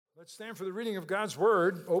Let's stand for the reading of God's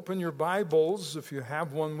Word. Open your Bibles if you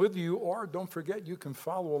have one with you, or don't forget you can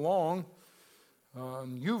follow along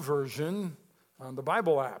on YouVersion on the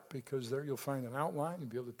Bible app, because there you'll find an outline and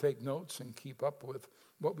be able to take notes and keep up with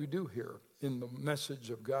what we do here in the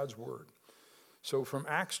message of God's Word. So from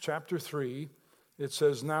Acts chapter 3, it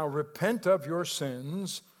says, "Now repent of your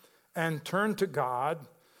sins and turn to God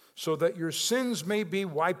so that your sins may be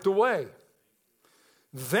wiped away.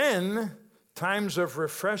 Then times of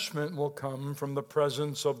refreshment will come from the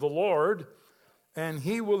presence of the Lord, and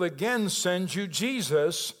he will again send you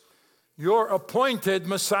Jesus, your appointed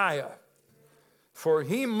Messiah. For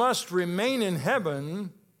he must remain in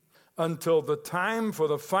heaven until the time for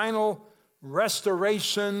the final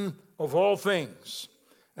restoration of all things,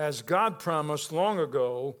 as God promised long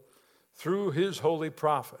ago through his holy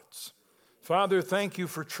prophets." Father, thank you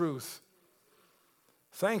for truth.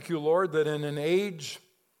 Thank you, Lord, that in an age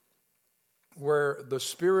where the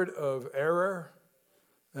spirit of error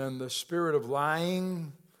and the spirit of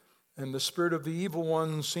lying and the spirit of the evil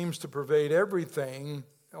one seems to pervade everything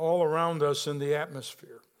all around us in the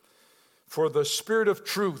atmosphere, for the spirit of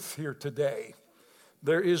truth here today,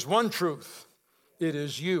 there is one truth. It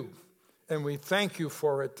is you. And we thank you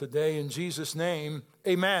for it today. In Jesus' name,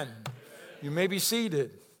 amen. You may be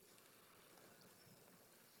seated.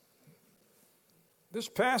 This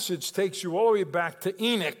passage takes you all the way back to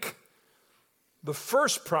Enoch, the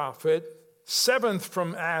first prophet, seventh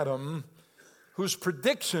from Adam, whose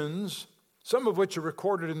predictions, some of which are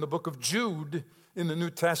recorded in the book of Jude in the New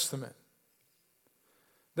Testament.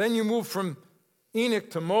 Then you move from Enoch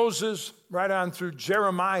to Moses, right on through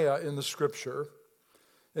Jeremiah in the scripture.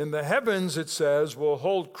 In the heavens, it says, will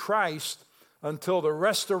hold Christ until the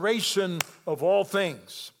restoration of all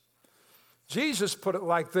things. Jesus put it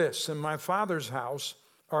like this: "In my Father's house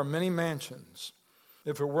are many mansions.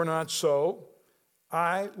 If it were not so,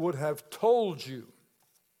 I would have told you.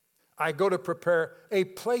 I go to prepare a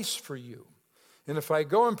place for you. And if I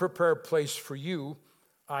go and prepare a place for you,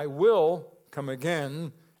 I will come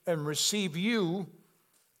again and receive you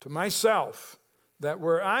to myself, that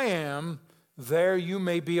where I am, there you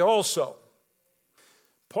may be also."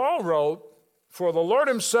 Paul wrote, "For the Lord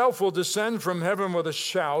himself will descend from heaven with a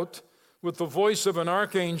shout, with the voice of an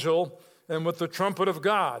archangel, and with the trumpet of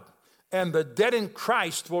God, and the dead in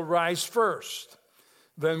Christ will rise first.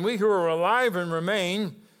 Then we who are alive and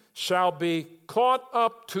remain shall be caught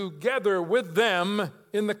up together with them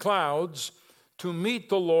in the clouds to meet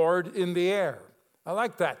the Lord in the air." I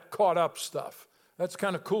like that caught up stuff. That's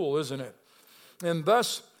kind of cool, isn't it? "And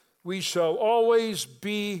thus we shall always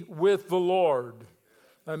be with the Lord."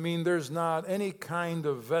 I mean, there's not any kind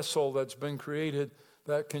of vessel that's been created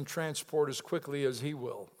that can transport as quickly as he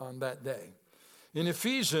will on that day. In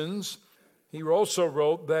Ephesians, he also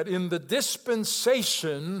wrote that in the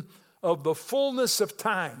dispensation of the fullness of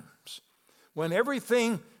times, when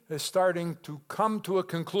everything is starting to come to a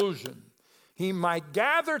conclusion, he might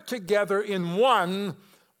gather together in one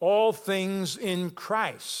all things in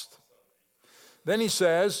Christ. Then he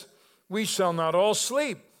says, "We shall not all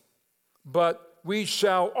sleep, but we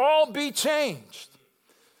shall all be changed."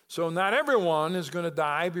 So not everyone is going to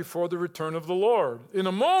die before the return of the Lord. In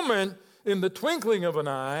a moment, in the twinkling of an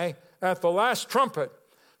eye, at the last trumpet,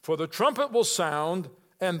 for the trumpet will sound,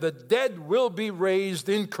 and the dead will be raised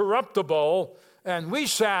incorruptible, and we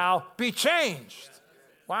shall be changed.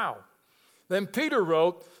 Wow. Then Peter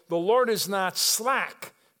wrote, "The Lord is not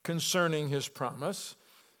slack concerning his promise,"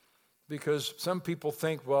 because some people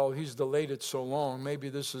think, well, he's delayed it so long. Maybe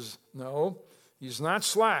this is, no, he's not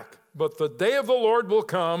slack. "But the day of the Lord will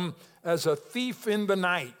come as a thief in the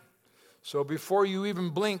night." So before you even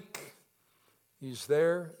blink, he's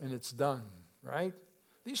there and it's done, right?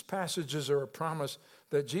 These passages are a promise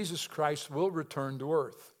that Jesus Christ will return to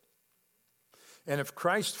earth. And if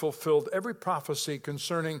Christ fulfilled every prophecy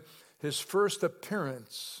concerning his first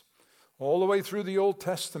appearance all the way through the Old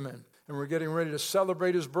Testament, and we're getting ready to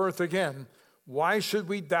celebrate his birth again, why should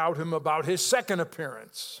we doubt him about his second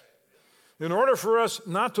appearance? In order for us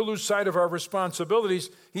not to lose sight of our responsibilities,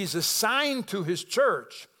 he's assigned to his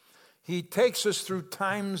church. He takes us through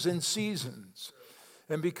times and seasons.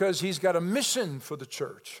 And because he's got a mission for the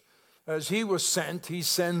church, as he was sent, he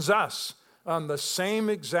sends us on the same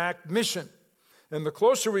exact mission. And the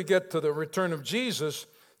closer we get to the return of Jesus,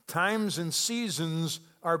 times and seasons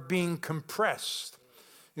are being compressed.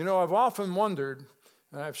 You know, I've often wondered,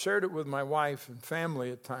 and I've shared it with my wife and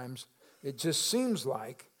family at times, it just seems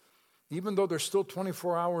like, even though there's still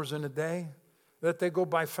 24 hours in a day, that they go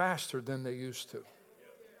by faster than they used to.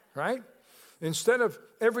 Right? Instead of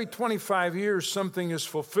every 25 years something is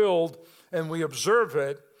fulfilled and we observe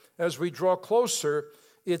it, as we draw closer,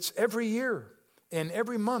 it's every year and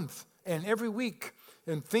every month and every week,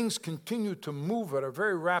 and things continue to move at a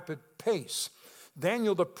very rapid pace.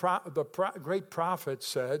 Daniel, the great prophet,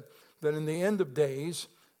 said that in the end of days,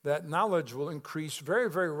 that knowledge will increase very,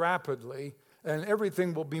 very rapidly, and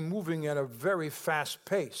everything will be moving at a very fast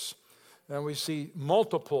pace. And we see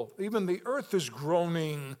multiple, even the earth is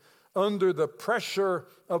groaning under the pressure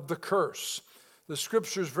of the curse. The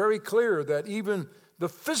scripture is very clear that even the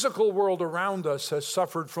physical world around us has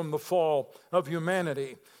suffered from the fall of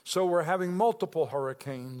humanity. So we're having multiple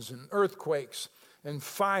hurricanes and earthquakes and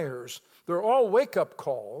fires. They're all wake-up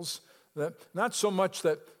calls, that not so much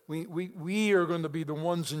that we are going to be the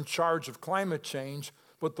ones in charge of climate change,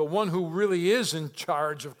 but the one who really is in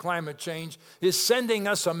charge of climate change is sending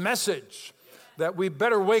us a message that we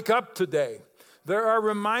better wake up today. There are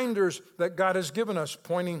reminders that God has given us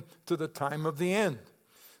pointing to the time of the end.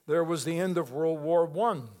 There was the end of World War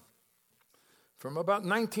I. From about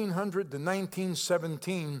 1900 to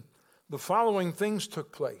 1917, the following things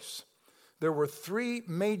took place. There were 3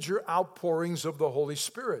 major outpourings of the Holy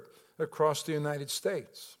Spirit across the United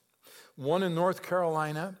States. One in North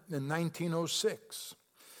Carolina in 1906.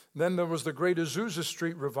 Then there was the Great Azusa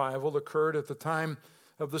Street revival occurred at the time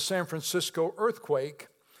of the San Francisco earthquake,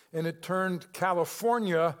 and it turned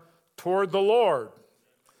California toward the Lord.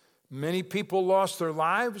 Many people lost their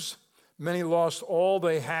lives. Many lost all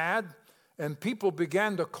they had, and people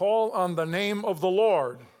began to call on the name of the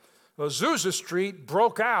Lord. Azusa Street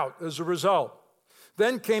broke out as a result.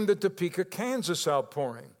 Then came the Topeka, Kansas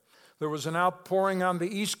outpouring. There was an outpouring on the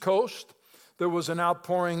East Coast. There was an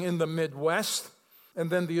outpouring in the Midwest. And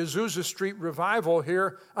then the Azusa Street revival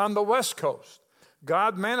here on the West Coast.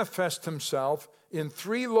 God manifests himself in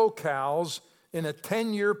 3 locales in a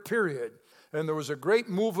 10-year period. And there was a great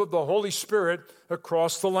move of the Holy Spirit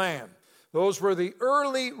across the land. Those were the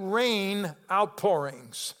early rain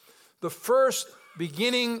outpourings. The first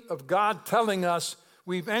beginning of God telling us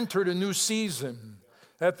we've entered a new season.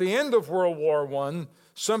 At the end of World War I,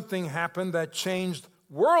 something happened that changed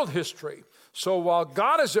world history. So while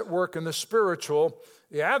God is at work in the spiritual,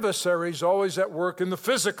 the adversary is always at work in the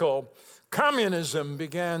physical. Communism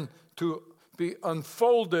began to be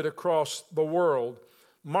unfolded across the world.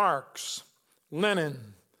 Marx, Lenin,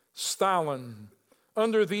 Stalin.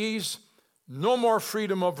 Under these, no more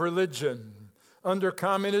freedom of religion. Under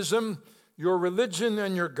communism, your religion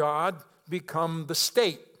and your God become the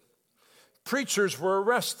state. Preachers were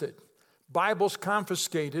arrested, Bibles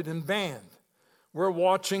confiscated and banned. We're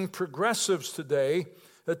watching progressives today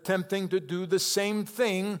attempting to do the same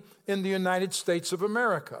thing in the United States of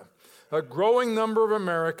America. A growing number of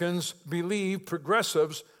Americans believe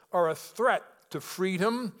progressives are a threat to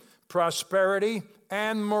freedom, prosperity,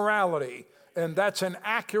 and morality. And that's an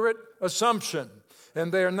accurate assumption.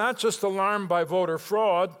 And they are not just alarmed by voter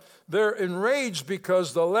fraud, they're enraged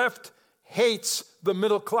because the left hates the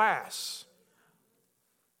middle class.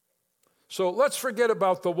 So let's forget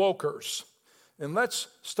about the wokers. And let's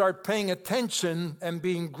start paying attention and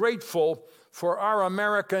being grateful for our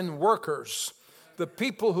American workers, the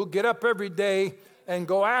people who get up every day and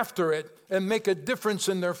go after it and make a difference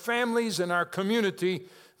in their families and our community.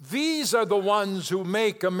 These are the ones who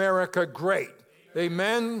make America great.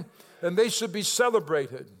 Amen? And they should be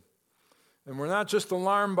celebrated. And we're not just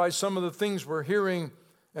alarmed by some of the things we're hearing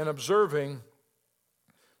and observing.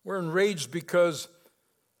 We're enraged because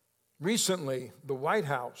recently the White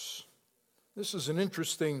House, this is an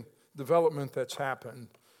interesting development that's happened.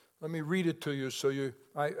 Let me read it to you so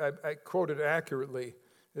I quote it accurately.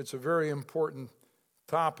 It's a very important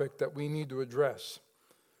topic that we need to address.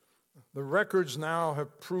 The records now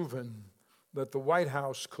have proven that the White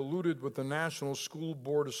House colluded with the National School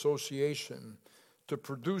Board Association to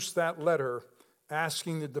produce that letter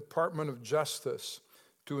asking the Department of Justice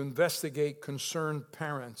to investigate concerned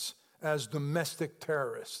parents as domestic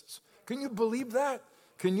terrorists. Can you believe that?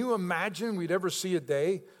 Can you imagine we'd ever see a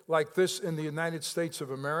day like this in the United States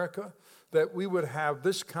of America, that we would have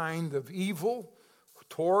this kind of evil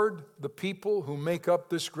toward the people who make up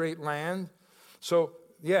this great land? So,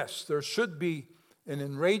 yes, there should be an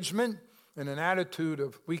enragement and an attitude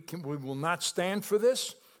of we will not stand for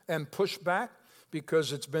this and push back,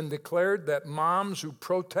 because it's been declared that moms who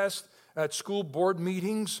protest at school board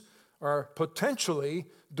meetings are potentially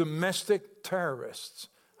domestic terrorists.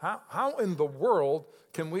 How in the world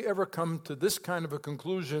can we ever come to this kind of a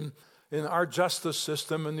conclusion in our justice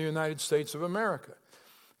system in the United States of America?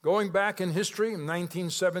 Going back in history, in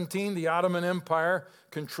 1917, the Ottoman Empire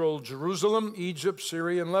controlled Jerusalem, Egypt,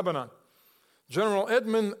 Syria, and Lebanon. General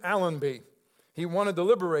Edmund Allenby, he wanted to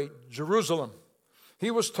liberate Jerusalem. He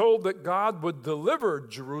was told that God would deliver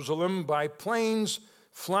Jerusalem by planes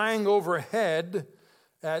flying overhead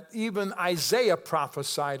that even Isaiah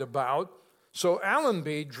prophesied about. So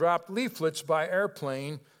Allenby dropped leaflets by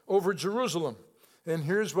airplane over Jerusalem. And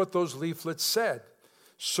here's what those leaflets said: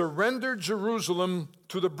 "Surrender Jerusalem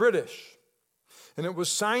to the British." And it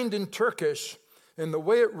was signed in Turkish, and the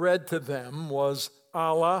way it read to them was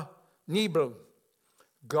Allah Nibel,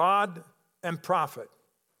 God and prophet,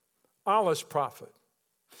 Allah's prophet.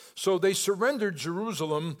 So they surrendered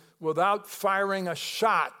Jerusalem without firing a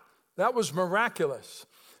shot. That was miraculous,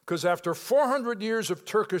 because after 400 years of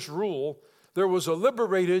Turkish rule, there was a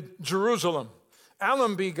liberated Jerusalem.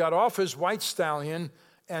 Allenby got off his white stallion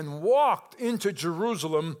and walked into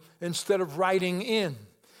Jerusalem instead of riding in,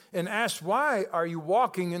 and asked, "Why are you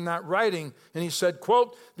walking and not riding?" And he said,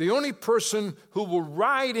 quote, "The only person who will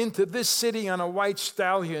ride into this city on a white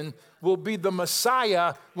stallion will be the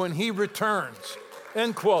Messiah when he returns,"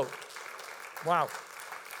 end quote. Wow.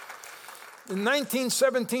 In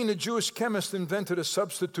 1917, a Jewish chemist invented a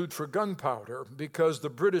substitute for gunpowder because the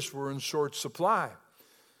British were in short supply.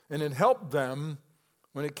 And it helped them,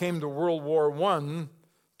 when it came to World War I,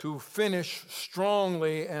 to finish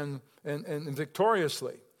strongly and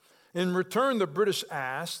victoriously. In return, the British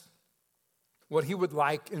asked what he would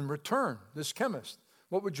like in return, this chemist.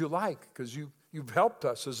 "What would you like? Because you've helped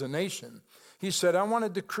us as a nation." He said, "I want a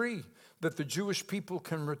decree that the Jewish people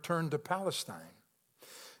can return to Palestine."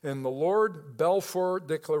 And the Lord Balfour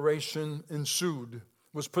Declaration ensued,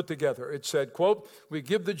 was put together. It said, quote, "We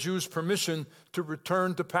give the Jews permission to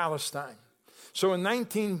return to Palestine." So in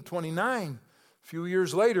 1929, a few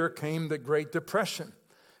years later, came the Great Depression.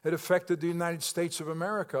 It affected the United States of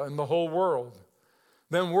America and the whole world.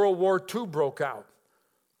 Then World War II broke out.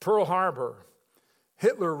 Pearl Harbor.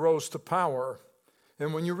 Hitler rose to power.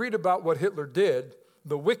 And when you read about what Hitler did,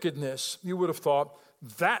 the wickedness, you would have thought,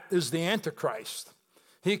 that is the Antichrist.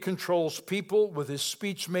 He controls people with his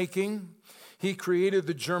speech making. He created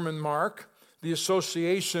the German mark, the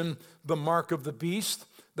association, the mark of the beast,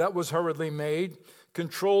 that was hurriedly made.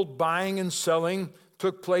 Controlled buying and selling,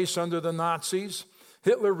 took place under the Nazis.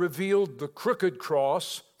 Hitler revealed the crooked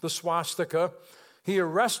cross, the swastika. He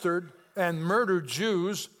arrested and murdered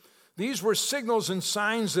Jews. These were signals and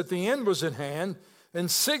signs that the end was at hand, and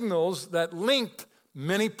signals that linked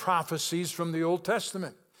many prophecies from the Old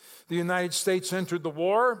Testament. The United States entered the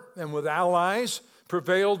war, and with allies,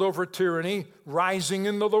 prevailed over tyranny, rising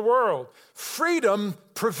into the world. Freedom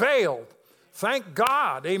prevailed. Thank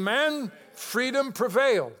God, amen? Freedom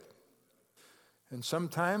prevailed. And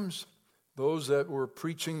sometimes those that were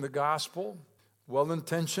preaching the gospel,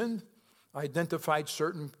 well-intentioned, identified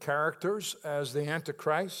certain characters as the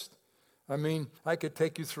Antichrist. I mean, I could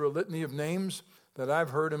take you through a litany of names that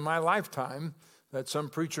I've heard in my lifetime that some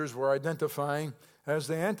preachers were identifying as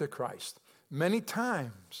the Antichrist. Many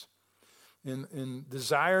times, in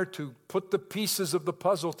desire to put the pieces of the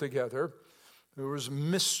puzzle together, there was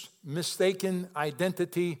mistaken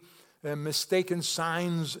identity and mistaken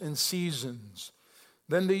signs and seasons.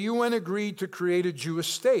 Then the UN agreed to create a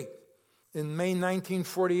Jewish state. In May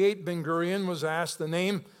 1948, Ben Gurion was asked the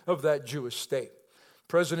name of that Jewish state.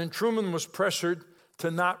 President Truman was pressured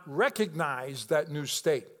to not recognize that new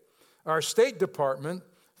state. Our State Department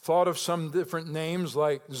thought of some different names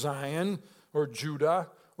like Zion or Judah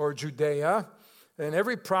or Judea, and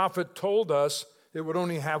every prophet told us it would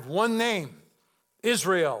only have one name,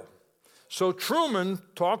 Israel. So Truman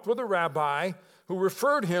talked with a rabbi who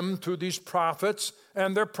referred him to these prophets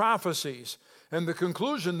and their prophecies. And the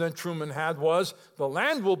conclusion that Truman had was, the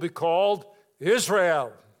land will be called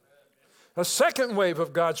Israel. A second wave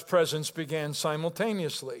of God's presence began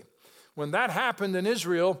simultaneously. When that happened in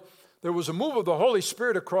Israel, there was a move of the Holy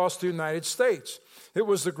Spirit across the United States. It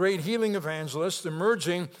was the great healing evangelist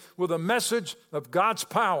emerging with a message of God's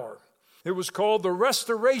power. It was called the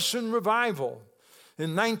Restoration Revival.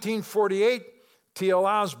 In 1948, T.L.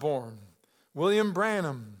 Osborne, William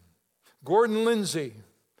Branham, Gordon Lindsay,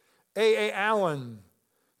 A.A. Allen,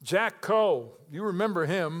 Jack Coe, you remember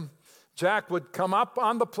him. Jack would come up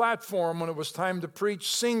on the platform when it was time to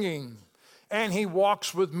preach singing, and he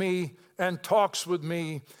walks with me and talks with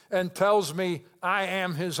me and tells me I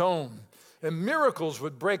am his own. And miracles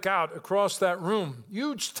would break out across that room,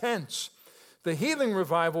 huge tents. The healing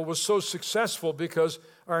revival was so successful because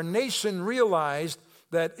our nation realized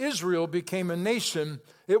that Israel became a nation.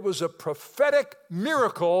 It was a prophetic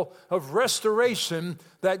miracle of restoration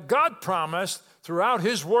that God promised throughout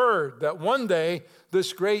his word, that one day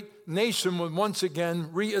this great nation would once again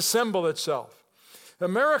reassemble itself.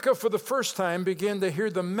 America, for the first time, began to hear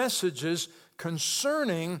the messages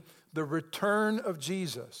concerning the return of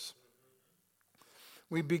Jesus.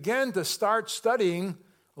 We began to start studying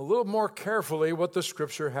a little more carefully what the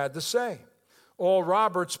Scripture had to say. Oral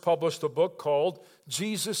Roberts published a book called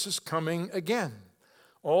Jesus is Coming Again.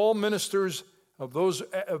 All ministers of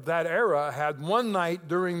that era had one night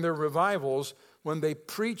during their revivals when they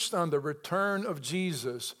preached on the return of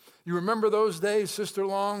Jesus. You remember those days, Sister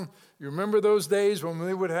Long? You remember those days when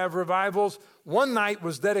we would have revivals? One night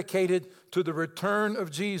was dedicated to the return of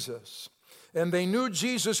Jesus. And they knew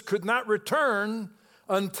Jesus could not return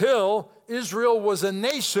until Israel was a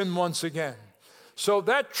nation once again. So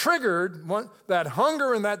that triggered that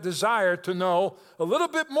hunger and that desire to know a little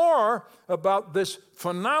bit more about this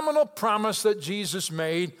phenomenal promise that Jesus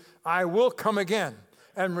made, I will come again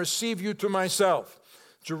and receive you to myself.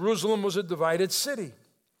 Jerusalem was a divided city,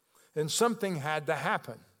 and something had to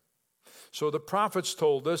happen. So the prophets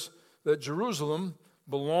told us that Jerusalem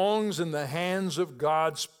belongs in the hands of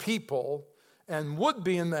God's people and would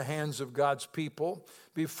be in the hands of God's people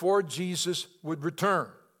before Jesus would return.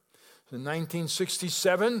 In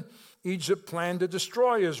 1967, Egypt planned to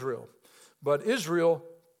destroy Israel, but Israel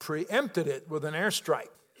preempted it with an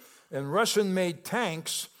airstrike, and Russian-made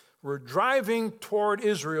tanks were driving toward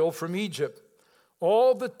Israel from Egypt.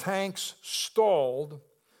 All the tanks stalled.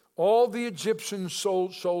 All the Egyptian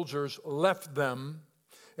soldiers left them.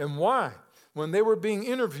 And why? When they were being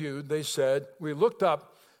interviewed, they said, we looked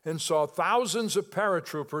up and saw thousands of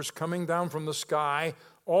paratroopers coming down from the sky,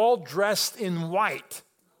 all dressed in white.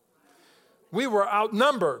 We were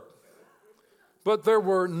outnumbered, but there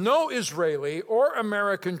were no Israeli or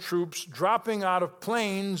American troops dropping out of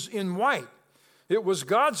planes in white. It was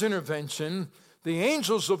God's intervention, the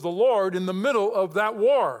angels of the Lord in the middle of that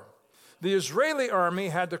war. The Israeli army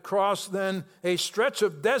had to cross then a stretch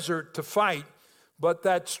of desert to fight, but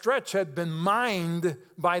that stretch had been mined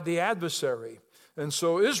by the adversary. And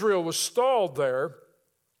so Israel was stalled there,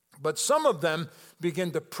 but some of them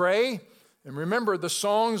began to pray. And remember the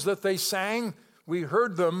songs that they sang? We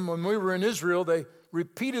heard them when we were in Israel. They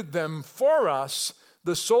repeated them for us,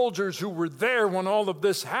 the soldiers who were there when all of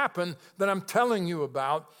this happened that I'm telling you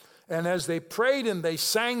about. And as they prayed and they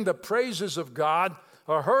sang the praises of God,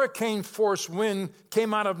 a hurricane-force wind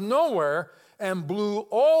came out of nowhere and blew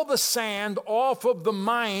all the sand off of the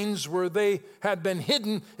mines where they had been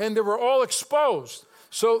hidden, and they were all exposed.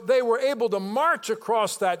 So they were able to march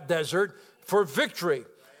across that desert for victory.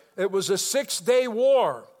 It was a 6-day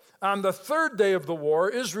war. On the 3rd day of the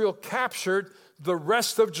war, Israel captured the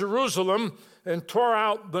rest of Jerusalem and tore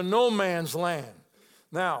out the no man's land.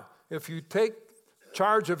 Now, if you take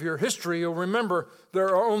charge of your history, you'll remember there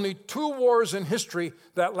are only 2 wars in history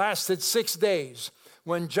that lasted 6 days.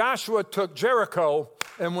 When Joshua took Jericho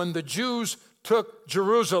and when the Jews took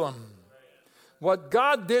Jerusalem. What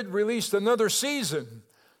God did released another season.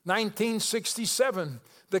 1967,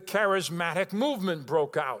 the charismatic movement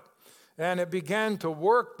broke out. And it began to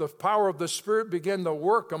work. The power of the Spirit began to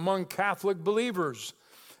work among Catholic believers.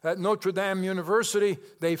 At Notre Dame University,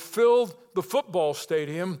 they filled the football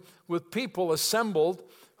stadium with people assembled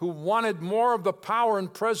who wanted more of the power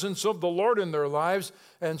and presence of the Lord in their lives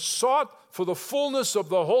and sought for the fullness of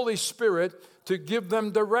the Holy Spirit to give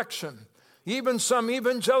them direction. Even some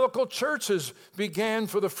evangelical churches began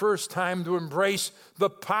for the first time to embrace the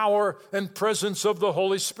power and presence of the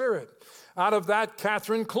Holy Spirit. Out of that,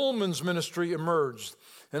 Catherine Kuhlman's ministry emerged,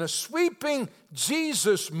 and a sweeping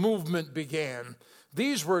Jesus movement began.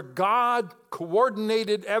 These were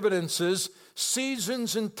God-coordinated evidences,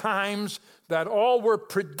 seasons and times that all were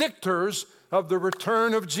predictors of the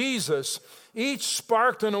return of Jesus. Each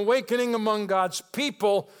sparked an awakening among God's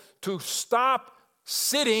people to stop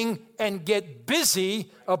sitting and get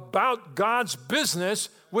busy about God's business,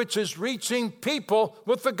 which is reaching people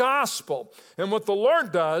with the gospel. And what the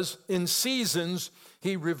Lord does in seasons,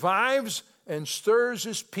 He revives and stirs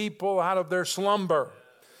His people out of their slumber.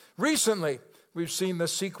 Recently, we've seen the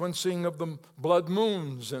sequencing of the blood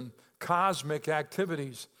moons and cosmic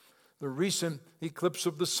activities, the recent eclipse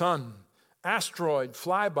of the sun, asteroid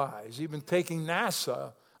flybys, even taking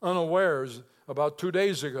NASA unawares about 2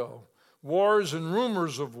 days ago, wars and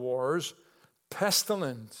rumors of wars,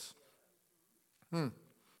 pestilence.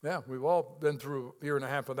 Yeah, we've all been through a year and a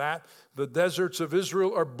half of that. The deserts of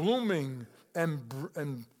Israel are blooming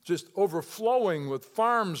and just overflowing with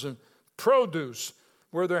farms and produce.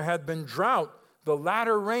 Where there had been drought, the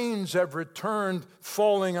latter rains have returned,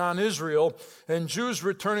 falling on Israel, and Jews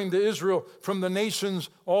returning to Israel from the nations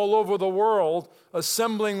all over the world,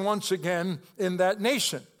 assembling once again in that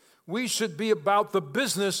nation. We should be about the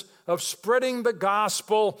business of spreading the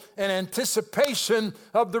gospel in anticipation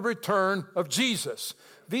of the return of Jesus.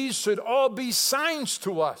 These should all be signs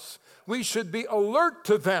to us. We should be alert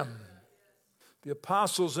to them. The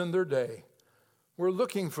apostles in their day were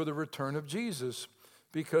looking for the return of Jesus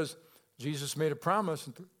because Jesus made a promise.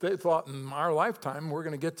 And they thought in our lifetime we're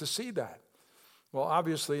going to get to see that. Well,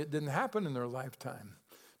 obviously it didn't happen in their lifetime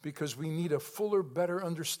because we need a fuller, better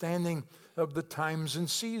understanding of the times and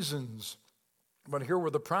seasons. But here were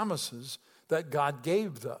the promises that God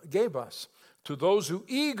gave us. To those who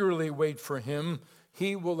eagerly wait for him,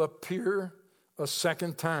 he will appear a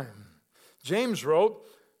second time. James wrote,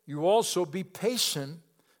 you also be patient,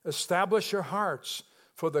 establish your hearts,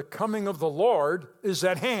 for the coming of the Lord is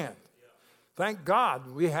at hand. Thank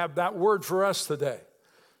God we have that word for us today.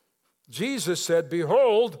 Jesus said,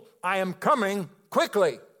 behold, I am coming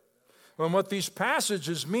quickly. And what these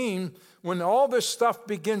passages mean, when all this stuff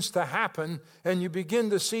begins to happen and you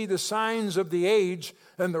begin to see the signs of the age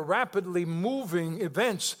and the rapidly moving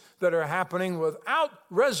events that are happening without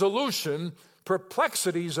resolution,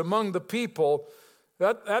 perplexities among the people,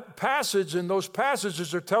 that passage and those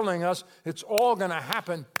passages are telling us it's all going to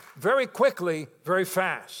happen very quickly, very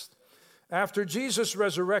fast. After Jesus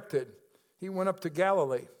resurrected, he went up to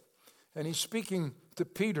Galilee and he's speaking to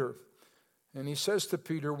Peter. And he says to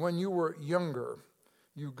Peter, when you were younger,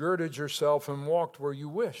 you girded yourself and walked where you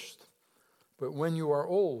wished. But when you are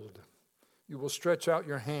old, you will stretch out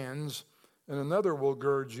your hands, and another will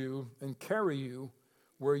gird you and carry you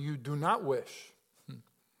where you do not wish.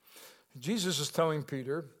 Jesus is telling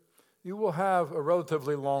Peter, you will have a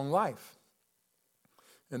relatively long life.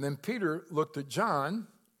 And then Peter looked at John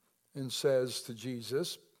and says to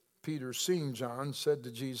Jesus, Peter, seeing John, said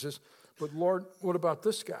to Jesus, but Lord, what about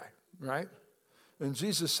this guy, right? And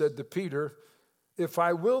Jesus said to Peter, if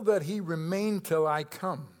I will that he remain till I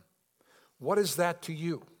come, what is that to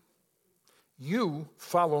you? You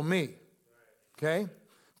follow me. Okay?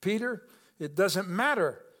 Peter, it doesn't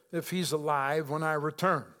matter if he's alive when I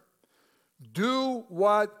return. Do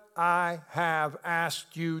what I have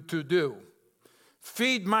asked you to do.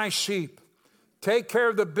 Feed my sheep. Take care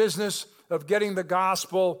of the business of getting the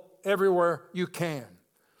gospel everywhere you can.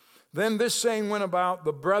 Then this saying went about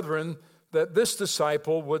the brethren that this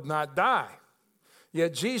disciple would not die.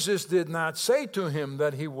 Yet Jesus did not say to him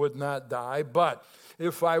that he would not die, but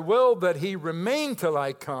if I will that he remain till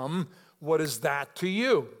I come, what is that to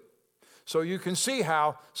you? So you can see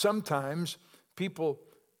how sometimes people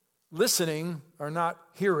listening are not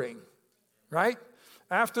hearing, right?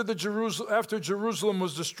 After Jerusalem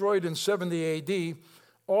was destroyed in 70 AD,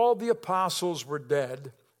 all the apostles were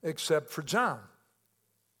dead except for John.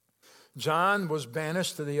 John was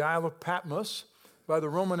banished to the Isle of Patmos by the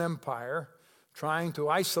Roman Empire, trying to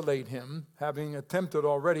isolate him, having attempted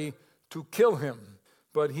already to kill him,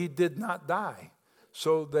 but he did not die.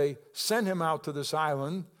 So they sent him out to this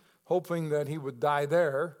island, hoping that he would die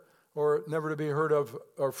there, or never to be heard of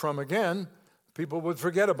or from again. People would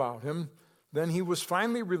forget about him. Then he was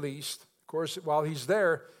finally released. Of course, while he's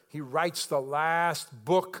there, he writes the last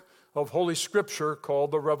book of Holy Scripture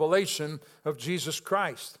called the Revelation of Jesus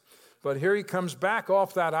Christ. But here he comes back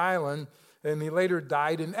off that island, and he later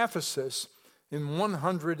died in Ephesus in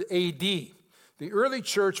 100 AD. The early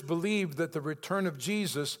church believed that the return of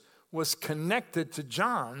Jesus was connected to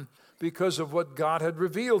John because of what God had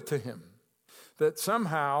revealed to him. That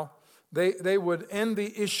somehow they would end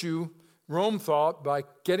the issue, Rome thought, by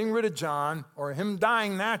getting rid of John or him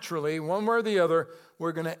dying naturally, one way or the other.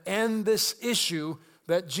 We're going to end this issue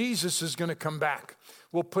that Jesus is going to come back.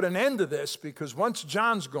 We'll put an end to this because once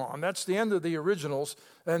John's gone, that's the end of the originals,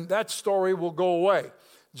 and that story will go away.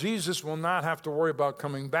 Jesus will not have to worry about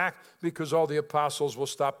coming back because all the apostles will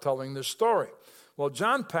stop telling this story. Well,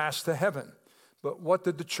 John passed to heaven, but what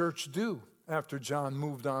did the church do after John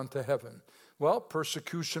moved on to heaven? Well,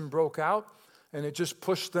 persecution broke out, and it just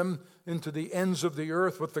pushed them into the ends of the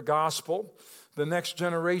earth with the gospel. The next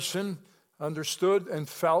generation understood and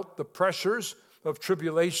felt the pressures of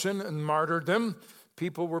tribulation and martyrdom.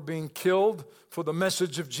 People were being killed for the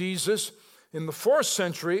message of Jesus. In the 4th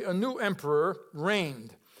century, a new emperor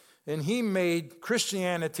reigned, and he made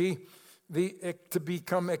Christianity to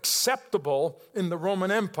become acceptable in the Roman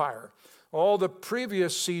Empire. All the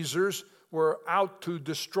previous Caesars were out to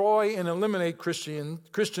destroy and eliminate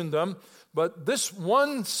Christendom, but this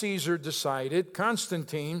one Caesar decided,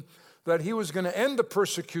 Constantine, that he was going to end the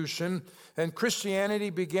persecution, and Christianity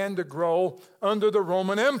began to grow under the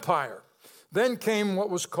Roman Empire. Then came what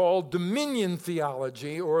was called dominion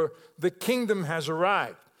theology, or the kingdom has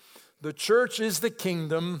arrived. The church is the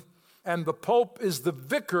kingdom, and the Pope is the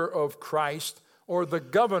vicar of Christ, or the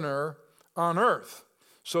governor on earth.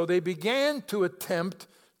 So they began to attempt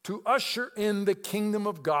to usher in the kingdom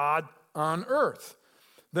of God on earth.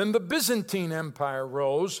 Then the Byzantine Empire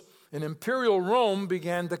rose, and imperial Rome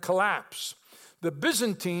began to collapse. The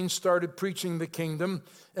Byzantines started preaching the kingdom,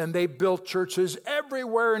 and they built churches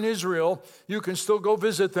everywhere in Israel. You can still go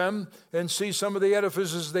visit them and see some of the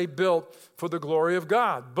edifices they built for the glory of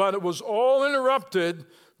God. But it was all interrupted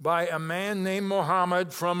by a man named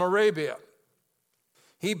Muhammad from Arabia.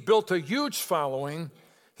 He built a huge following.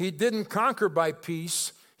 He didn't conquer by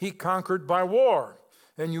peace. He conquered by war.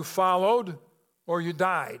 And you followed or you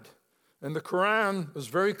died. And the Quran is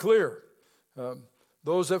very clear.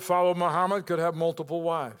 Those that follow Muhammad could have multiple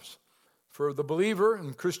wives. For the believer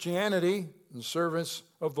in Christianity, in service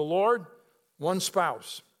of the Lord, one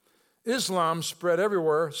spouse. Islam spread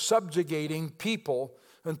everywhere, subjugating people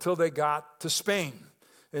until they got to Spain.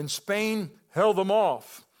 And Spain held them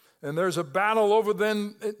off. And there's a battle over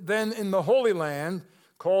then in the Holy Land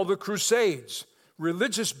called the Crusades.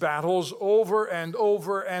 Religious battles over and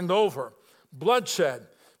over and over. Bloodshed,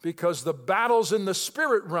 because the battles in the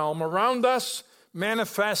spirit realm around us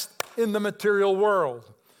manifest in the material world.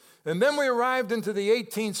 And then we arrived into the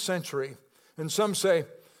 18th century, and some say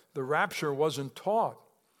the rapture wasn't taught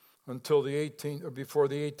until before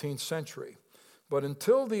the 18th century. But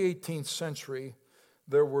until the 18th century,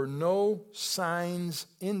 there were no signs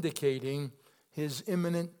indicating his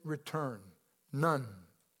imminent return. None.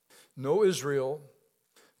 No Israel,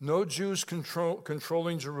 no Jews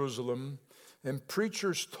controlling Jerusalem, and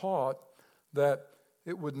preachers taught that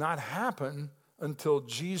it would not happen until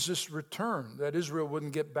Jesus returned, that Israel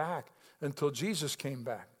wouldn't get back until Jesus came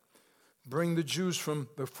back. Bring the Jews from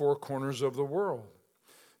the four corners of the world.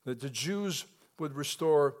 That the Jews would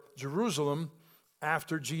restore Jerusalem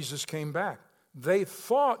after Jesus came back. They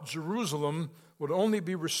thought Jerusalem would only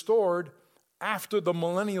be restored after the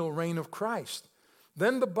millennial reign of Christ.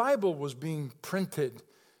 Then the Bible was being printed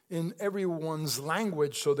in everyone's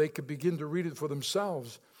language so they could begin to read it for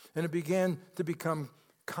themselves. And it began to become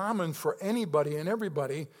common for anybody and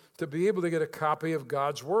everybody to be able to get a copy of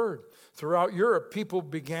God's Word. Throughout Europe, people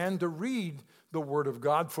began to read the Word of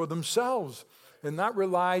God for themselves and not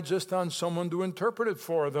rely just on someone to interpret it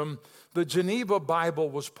for them. The Geneva Bible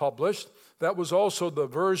was published. That was also the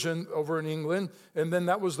version over in England, and then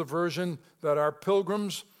that was the version that our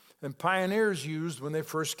pilgrims and pioneers used when they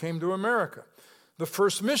first came to America. The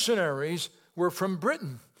first missionaries were from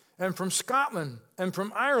Britain and from Scotland and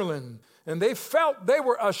from Ireland, and they felt they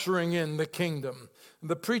were ushering in the kingdom.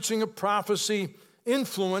 The preaching of prophecy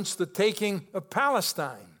influenced the taking of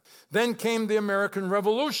Palestine. Then came the American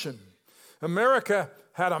Revolution. America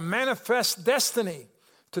had a manifest destiny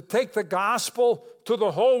to take the gospel to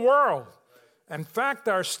the whole world. In fact,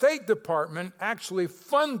 our State Department actually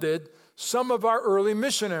funded some of our early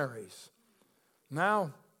missionaries.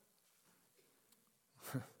 Now,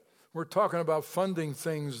 we're talking about funding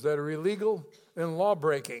things that are illegal and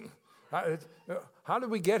law-breaking. How did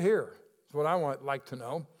we get here? That's what I would like to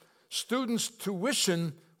know. Students'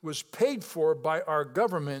 tuition was paid for by our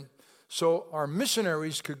government so our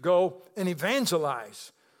missionaries could go and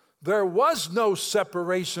evangelize. There was no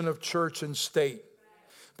separation of church and state.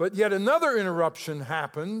 But yet another interruption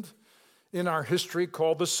happened in our history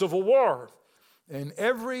called the Civil War. And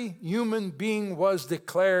every human being was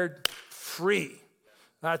declared free.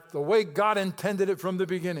 That's the way God intended it from the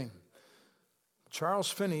beginning. Charles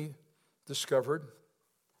Finney discovered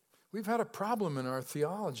we've had a problem in our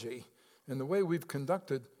theology and the way we've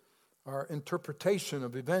conducted our interpretation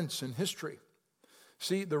of events in history.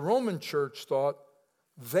 See, the Roman Church thought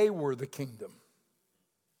they were the kingdom.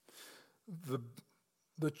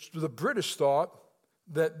 The British thought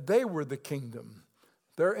that they were the kingdom.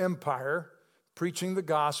 Their empire, preaching the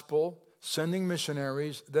gospel, sending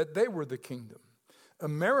missionaries, that they were the kingdom.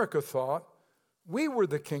 America thought we were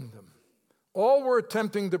the kingdom. All were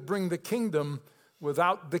attempting to bring the kingdom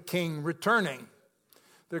without the king returning.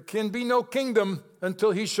 There can be no kingdom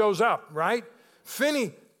until he shows up, right?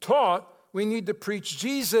 Finney taught we need to preach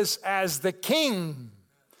Jesus as the king.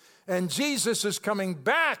 And Jesus is coming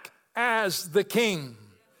back as the king.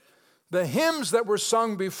 The hymns that were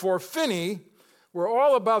sung before Finney were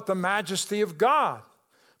all about the majesty of God.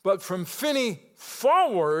 But from Finney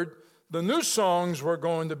forward, the new songs were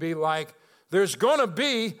going to be like, there's going to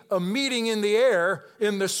be a meeting in the air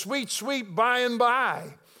in the sweet, sweet by and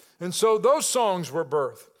by. And so those songs were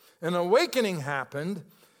birthed. An awakening happened.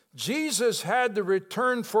 Jesus had to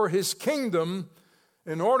return for his kingdom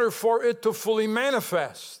in order for it to fully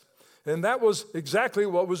manifest. And that was exactly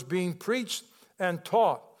what was being preached and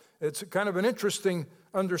taught. It's kind of an interesting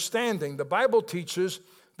understanding. The Bible teaches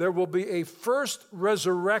there will be a first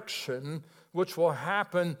resurrection which will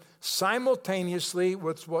happen simultaneously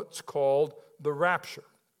with what's called the rapture.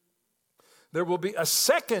 There will be a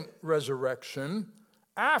second resurrection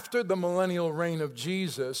after the millennial reign of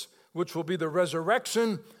Jesus, which will be the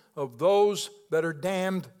resurrection of those that are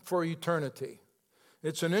damned for eternity.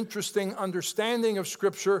 It's an interesting understanding of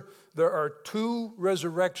Scripture. There are two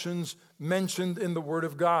resurrections mentioned in the Word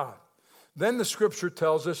of God. Then the Scripture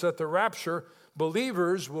tells us at the rapture,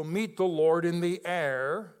 believers will meet the Lord in the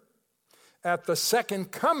air. At the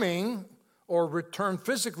second coming, or return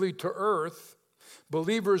physically to earth,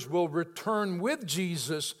 believers will return with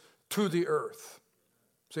Jesus to the earth.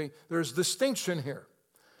 See, there's distinction here.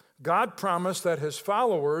 God promised that his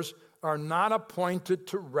followers are not appointed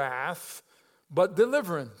to wrath, but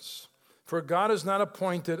deliverance. For God has not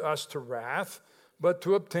appointed us to wrath, but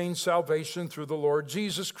to obtain salvation through the Lord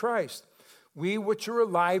Jesus Christ. We which are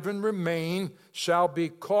alive and remain shall be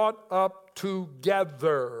caught up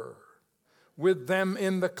together with them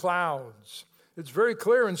in the clouds. It's very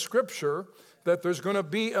clear in Scripture that there's going to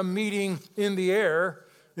be a meeting in the air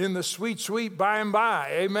in the sweet, sweet by and by.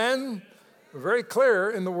 Amen? Very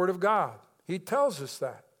clear in the Word of God. He tells us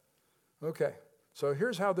that. Okay, so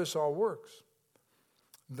here's how this all works.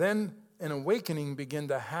 Then an awakening began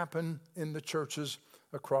to happen in the churches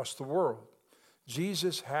across the world.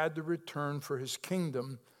 Jesus had to return for his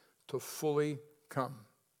kingdom to fully come.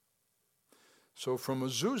 So from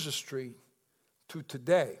Azusa Street to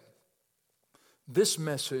today, this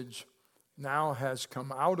message now has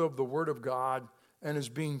come out of the Word of God and is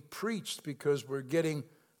being preached because we're getting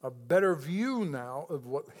a better view now of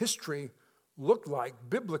what history looked like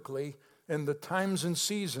biblically in the times and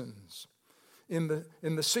seasons. In the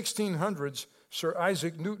 1600s, Sir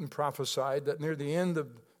Isaac Newton prophesied that near the end of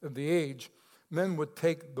the age, men would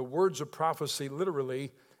take the words of prophecy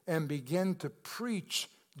literally and begin to preach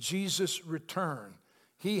Jesus' return.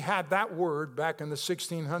 He had that word back in the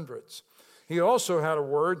 1600s. He also had a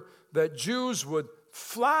word that Jews would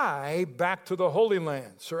fly back to the Holy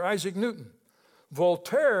Land, Sir Isaac Newton.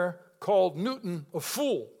 Voltaire called Newton a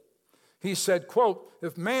fool. He said, quote,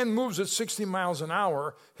 if man moves at 60 miles an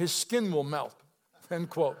hour, his skin will melt, end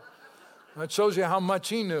quote. That shows you how much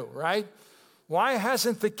he knew, right? Why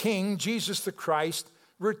hasn't the King, Jesus the Christ,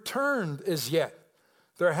 returned as yet?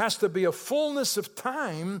 There has to be a fullness of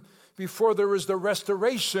time before there is the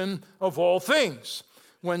restoration of all things.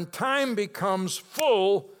 When time becomes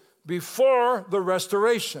full before the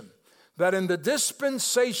restoration, that in the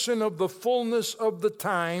dispensation of the fullness of the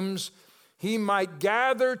times, he might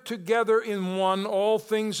gather together in one all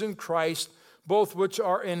things in Christ, both which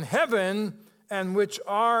are in heaven and which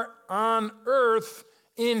are on earth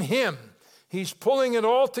in him. He's pulling it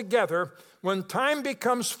all together. When time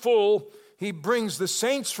becomes full, he brings the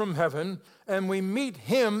saints from heaven, and we meet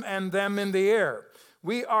him and them in the air.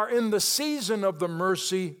 We are in the season of the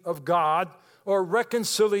mercy of God, or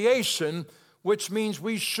reconciliation, which means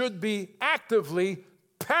we should be actively,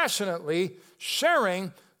 passionately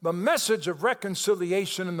sharing the message of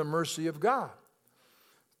reconciliation and the mercy of God.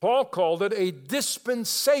 Paul called it a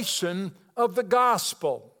dispensation of the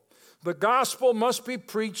gospel. The gospel must be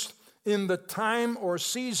preached in the time or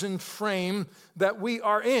season frame that we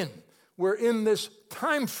are in. We're in this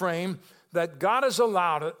time frame that God has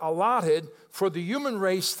allotted for the human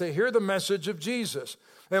race to hear the message of Jesus.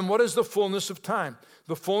 And what is the fullness of time?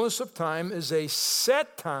 The fullness of time is a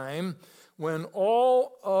set time when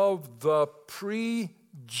all of the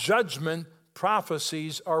pre-judgment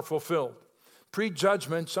prophecies are fulfilled.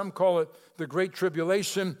 Pre-judgment, some call it the Great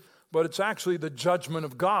Tribulation, but it's actually the judgment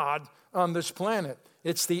of God on this planet.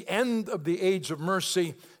 It's the end of the age of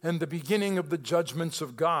mercy and the beginning of the judgments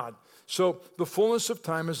of God. So the fullness of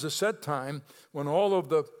time is the set time when all of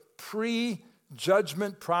the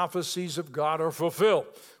pre-judgment prophecies of God are fulfilled.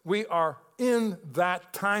 We are in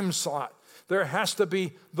that time slot. There has to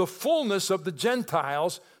be the fullness of the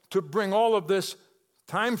Gentiles to bring all of this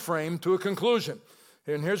time frame to a conclusion.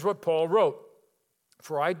 And here's what Paul wrote.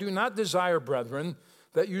 For I do not desire, brethren,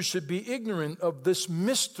 that you should be ignorant of this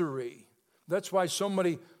mystery. That's why so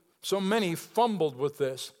many fumbled with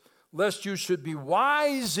this. Lest you should be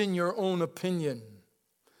wise in your own opinion.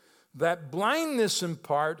 That blindness in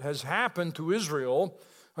part has happened to Israel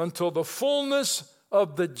until the fullness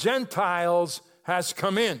of the Gentiles has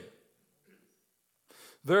come in.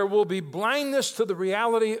 There will be blindness to the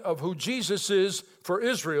reality of who Jesus is for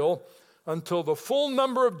Israel until the full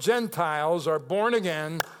number of Gentiles are born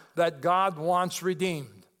again that God wants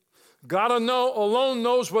redeemed. God alone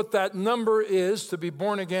knows what that number is to be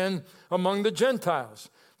born again among the Gentiles.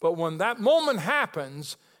 But when that moment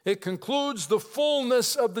happens, it concludes the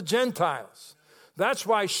fullness of the Gentiles. That's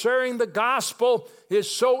why sharing the gospel is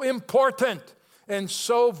so important and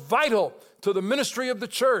so vital to the ministry of the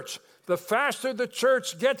church. The faster the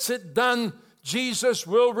church gets it done, Jesus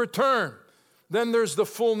will return. Then there's the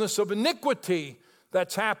fullness of iniquity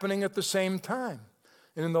That's happening at the same time.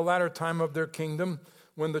 And in the latter time of their kingdom,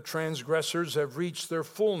 when the transgressors have reached their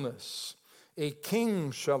fullness, a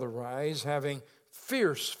king shall arise having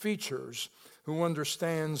fierce features, who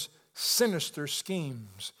understands sinister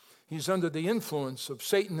schemes. He's under the influence of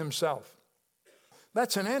Satan himself.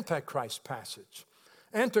 That's an Antichrist passage.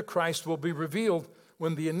 Antichrist will be revealed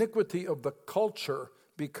when the iniquity of the culture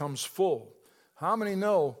becomes full. How many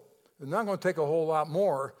know it's not going to take a whole lot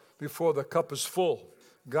more before the cup is full?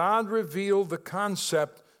 God revealed the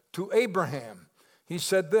concept to Abraham. He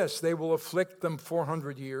said this, they will afflict them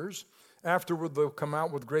 400 years. Afterward, they'll come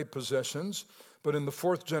out with great possessions. But in the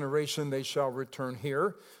fourth generation, they shall return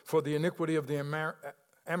here. For the iniquity of the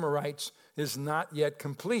Amorites is not yet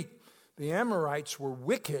complete. The Amorites were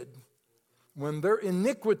wicked. When their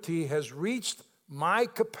iniquity has reached my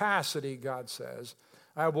capacity, God says,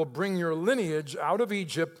 I will bring your lineage out of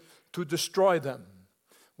Egypt to destroy them.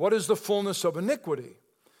 What is the fullness of iniquity?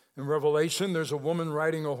 In Revelation, there's a woman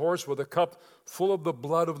riding a horse with a cup full of the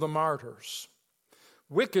blood of the martyrs.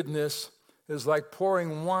 Wickedness is like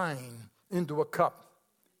pouring wine into a cup,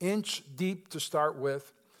 inch deep to start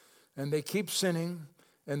with, and they keep sinning,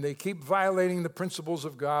 and they keep violating the principles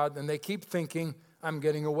of God, and they keep thinking, I'm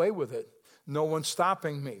getting away with it. No one's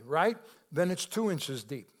stopping me, right? Then it's 2 inches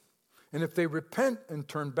deep. And if they repent and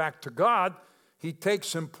turn back to God, he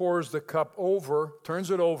takes and pours the cup over,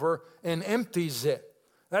 turns it over, and empties it.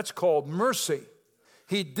 That's called mercy.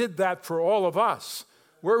 He did that for all of us.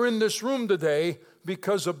 We're in this room today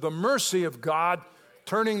because of the mercy of God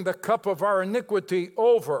turning the cup of our iniquity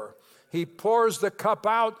over. He pours the cup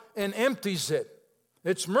out and empties it.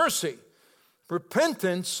 It's mercy.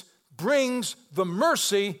 Repentance brings the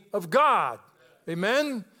mercy of God.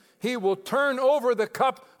 Amen? He will turn over the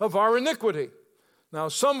cup of our iniquity. Now,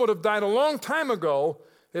 some would have died a long time ago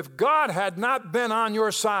if God had not been on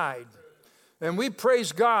your side. And we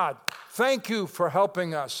praise God. Thank you for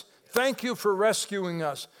helping us. Thank you for rescuing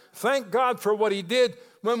us. Thank God for what he did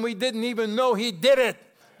when we didn't even know he did it.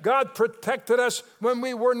 God protected us when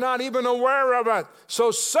we were not even aware of it.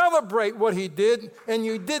 So celebrate what he did, and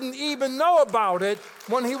you didn't even know about it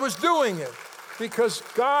when he was doing it. Because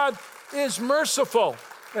God is merciful,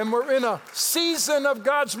 and we're in a season of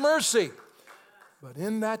God's mercy. But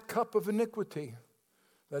in that cup of iniquity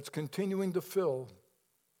that's continuing to fill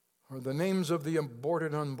are the names of the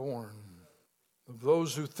aborted unborn, of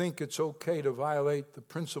those who think it's okay to violate the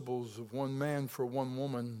principles of one man for one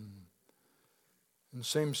woman in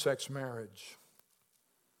same-sex marriage.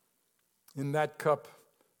 In that cup,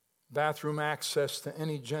 bathroom access to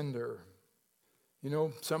any gender. You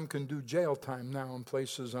know, some can do jail time now in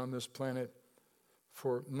places on this planet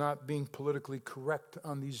for not being politically correct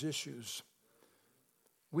on these issues.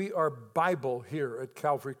 We are Bible here at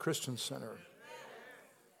Calvary Christian Center.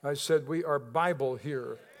 I said we are Bible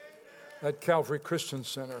here at Calvary Christian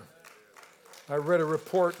Center. I read a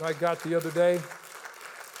report I got the other day.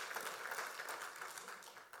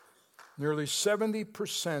 Nearly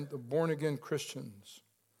 70% of born-again Christians,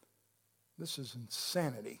 this is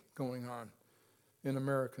insanity going on in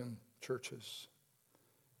American churches.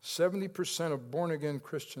 70% of born-again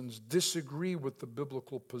Christians disagree with the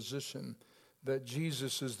biblical position that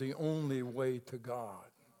Jesus is the only way to God.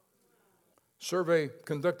 Survey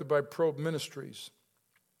conducted by Probe Ministries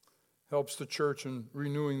helps the church in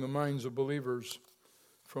renewing the minds of believers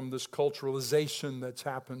from this culturalization that's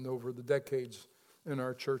happened over the decades in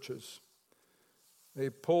our churches. They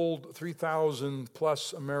polled 3,000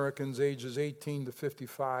 plus Americans ages 18 to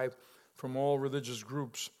 55 from all religious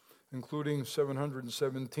groups, including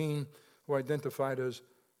 717 who identified as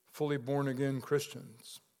fully born-again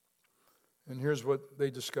Christians. And here's what they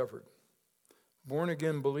discovered.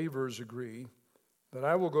 Born-again believers agree that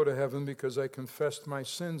I will go to heaven because I confessed my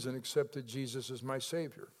sins and accepted Jesus as my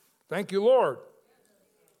Savior. Thank you, Lord.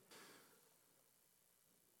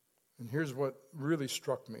 And here's what really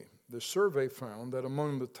struck me. The survey found that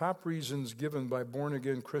among the top reasons given by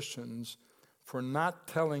born-again Christians for not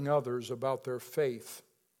telling others about their faith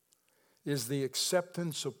is the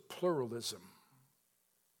acceptance of pluralism.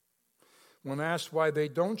 When asked why they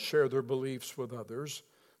don't share their beliefs with others,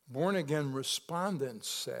 born-again respondents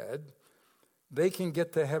said they can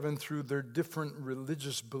get to heaven through their different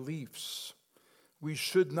religious beliefs. We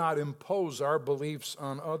should not impose our beliefs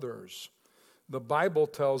on others. The Bible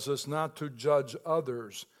tells us not to judge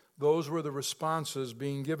others. Those were the responses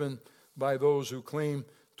being given by those who claim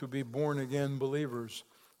to be born-again believers.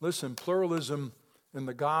 Listen, pluralism and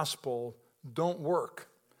the gospel don't work.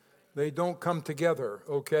 They don't come together,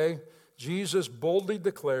 okay? Jesus boldly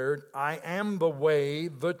declared, I am the way,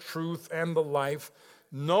 the truth, and the life.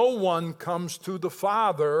 No one comes to the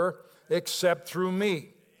Father except through me.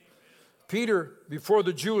 Peter, before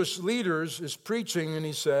the Jewish leaders, is preaching, and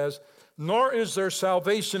he says, nor is there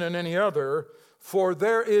salvation in any other, for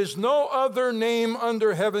there is no other name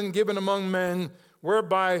under heaven given among men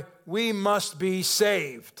whereby we must be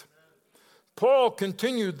saved. Paul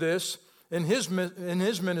continued this in his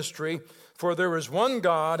ministry, for there is one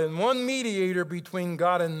God and one mediator between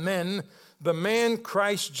God and men, the man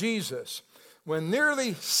Christ Jesus. When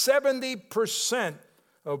nearly 70%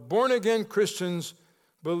 of born-again Christians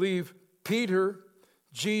believe Peter,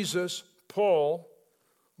 Jesus, Paul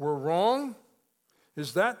were wrong,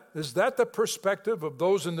 is that the perspective of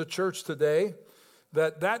those in the church today?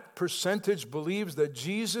 That percentage believes that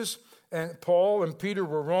Jesus and Paul and Peter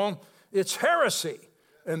were wrong? It's heresy,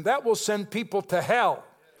 and that will send people to hell.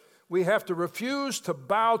 We have to refuse to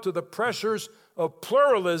bow to the pressures of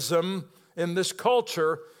pluralism in this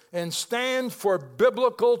culture and stand for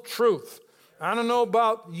biblical truth. I don't know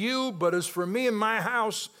about you, but as for me and my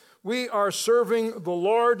house, we are serving the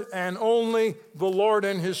Lord and only the Lord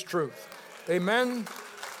and His truth. Amen?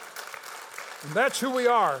 And that's who we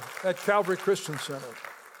are at Calvary Christian Center.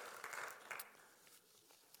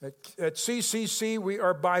 At CCC, we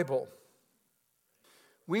are Bible.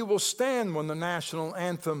 We will stand when the national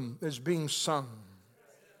anthem is being sung.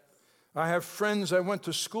 I have friends I went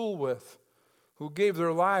to school with who gave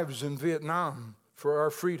their lives in Vietnam for our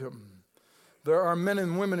freedom. There are men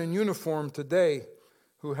and women in uniform today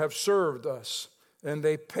who have served us, and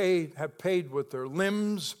they have paid with their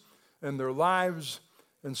limbs and their lives,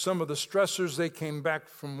 and some of the stressors they came back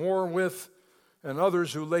from war with, and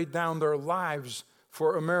others who laid down their lives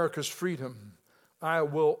for America's freedom. I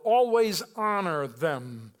will always honor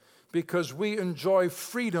them because we enjoy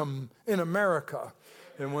freedom in America.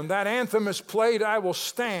 And when that anthem is played, I will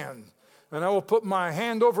stand and I will put my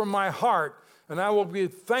hand over my heart and I will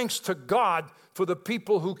give thanks to God for the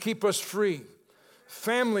people who keep us free.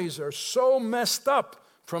 Families are so messed up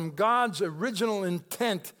from God's original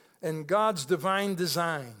intent and God's divine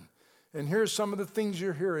design. And here's some of the things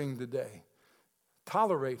you're hearing today.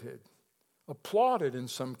 Tolerated, applauded in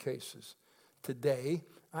some cases. Today,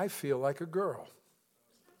 I feel like a girl.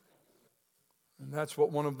 And that's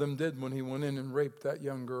what one of them did when he went in and raped that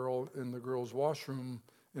young girl in the girls' washroom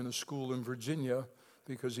in a school in Virginia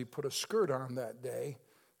because he put a skirt on that day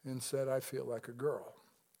and said, I feel like a girl.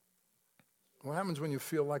 What happens when you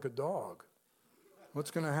feel like a dog?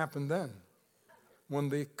 What's going to happen then? When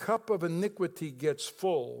the cup of iniquity gets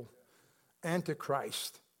full,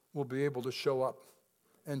 Antichrist will be able to show up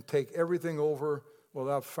and take everything over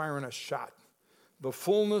without firing a shot. The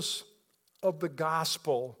fullness of the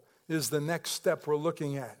gospel is the next step we're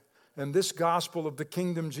looking at. And this gospel of the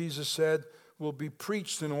kingdom, Jesus said, will be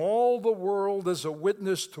preached in all the world as a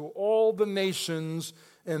witness to all the nations,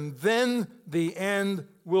 and then the end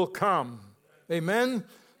will come. Amen?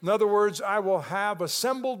 In other words, I will have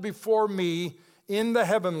assembled before me in the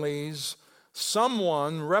heavenlies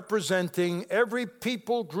someone representing every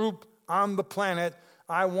people group on the planet.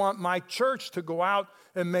 I want my church to go out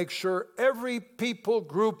and make sure every people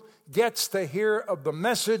group gets to hear of the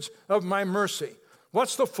message of my mercy.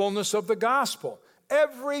 What's the fullness of the gospel?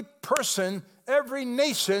 Every person, every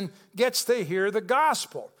nation gets to hear the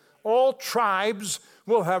gospel. All tribes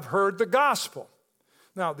will have heard the gospel.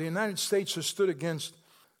 Now, the United States has stood against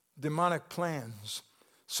demonic plans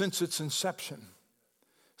since its inception.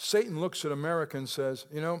 Satan looks at America and says,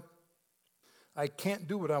 I can't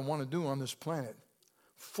do what I want to do on this planet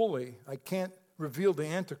fully. I can't reveal the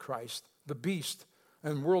Antichrist, the beast,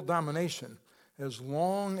 and world domination as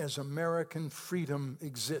long as American freedom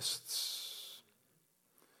exists.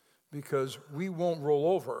 Because we won't roll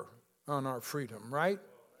over on our freedom, right?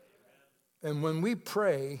 And when we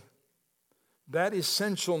pray, that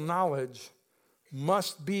essential knowledge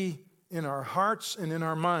must be in our hearts and in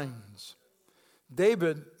our minds.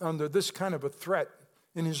 David, under this kind of a threat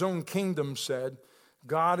in his own kingdom, said,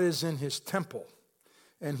 God is in his temple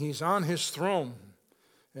and he's on his throne.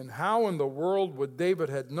 And how in the world would David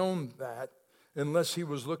have known that unless he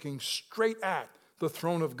was looking straight at the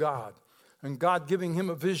throne of God and God giving him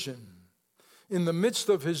a vision? In the midst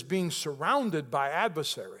of his being surrounded by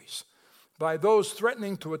adversaries, by those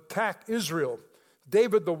threatening to attack Israel,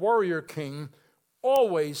 David, the warrior king,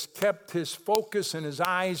 always kept his focus and his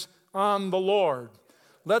eyes on the Lord.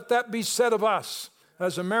 Let that be said of us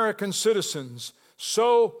as American citizens.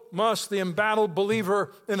 So must the embattled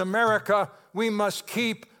believer in America. We must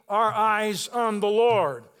keep our eyes on the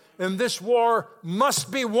Lord. And this war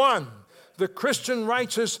must be won. The Christian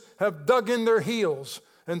righteous have dug in their heels.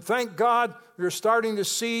 And thank God we're starting to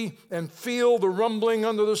see and feel the rumbling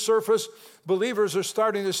under the surface. Believers are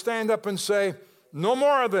starting to stand up and say, No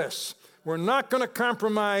more of this. We're not going to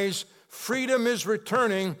compromise. Freedom is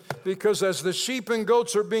returning because as the sheep and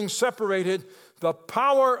goats are being separated, the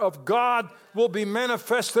power of God will be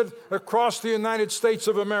manifested across the United States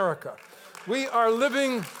of America. We are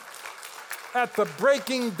living at the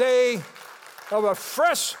breaking day of a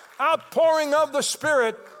fresh outpouring of the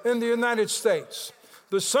Spirit in the United States.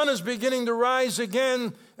 The sun is beginning to rise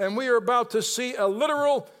again, and we are about to see a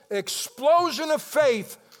literal explosion of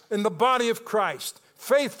faith in the body of Christ.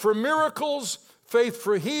 Faith for miracles, faith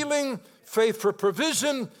for healing, faith for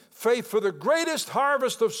provision, faith for the greatest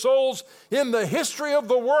harvest of souls in the history of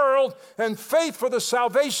the world, and faith for the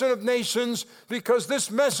salvation of nations, because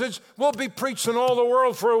this message will be preached in all the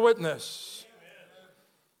world for a witness.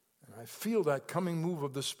 And I feel that coming move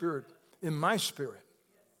of the Spirit in my spirit.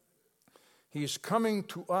 He's coming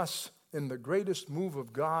to us in the greatest move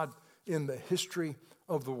of God in the history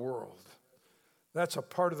of the world. That's a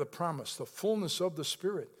part of the promise. The fullness of the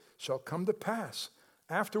Spirit shall come to pass.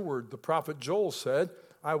 Afterward, the prophet Joel said,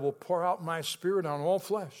 I will pour out my Spirit on all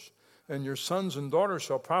flesh, and your sons and daughters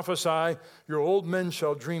shall prophesy, your old men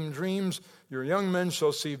shall dream dreams, your young men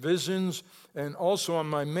shall see visions, and also on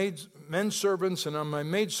my men servants and on my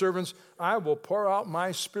maidservants I will pour out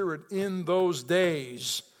my Spirit in those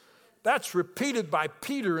days. That's repeated by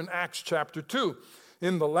Peter in Acts chapter 2.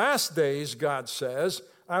 In the last days, God says,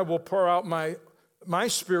 I will pour out my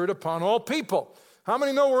Spirit upon all people. How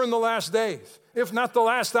many know we're in the last days? If not the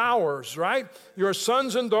last hours, right? Your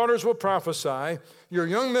sons and daughters will prophesy. Your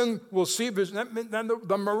young men will see vision.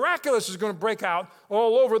 The miraculous is going to break out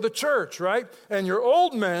all over the church, right? And your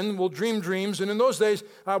old men will dream dreams. And in those days,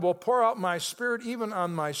 I will pour out my Spirit even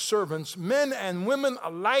on my servants, men and women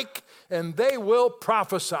alike, and they will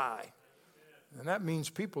prophesy. And that means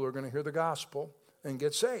people are going to hear the gospel and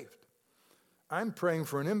get saved. I'm praying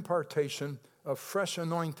for an impartation of fresh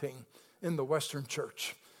anointing in the Western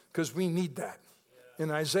church, because we need that.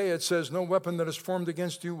 In Isaiah it says, no weapon that is formed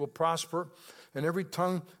against you will prosper, and every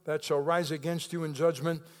tongue that shall rise against you in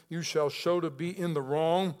judgment you shall show to be in the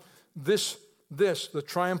wrong. This, the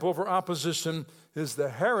triumph over opposition, is the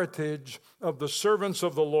heritage of the servants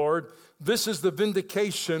of the Lord. This is the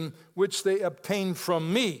vindication which they obtain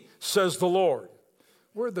from me, says the Lord.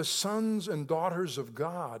 We're the sons and daughters of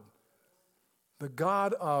God, the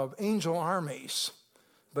God of angel armies,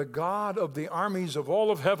 the God of the armies of all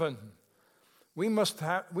of heaven. We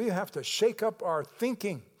have to shake up our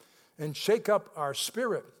thinking and shake up our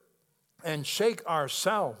spirit and shake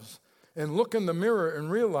ourselves and look in the mirror and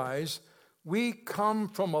realize we come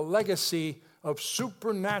from a legacy of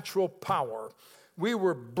supernatural power. We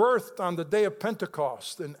were birthed on the day of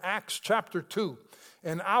Pentecost in Acts chapter 2,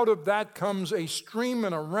 and out of that comes a stream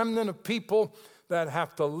and a remnant of people that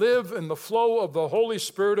have to live in the flow of the Holy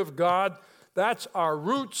Spirit of God. That's our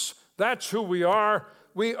roots. That's who we are.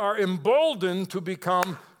 We are emboldened to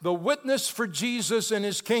become the witness for Jesus and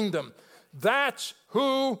his kingdom. That's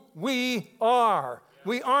who we are.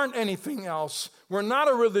 We aren't anything else. We're not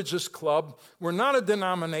a religious club. We're not a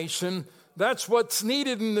denomination. That's what's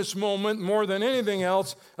needed in this moment more than anything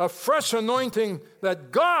else, a fresh anointing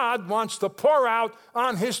that God wants to pour out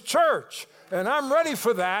on his church. And I'm ready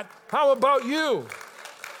for that. How about you?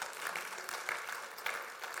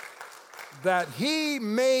 That he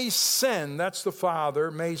may send, that's the Father,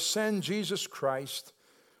 may send Jesus Christ,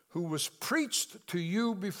 who was preached to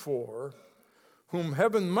you before, whom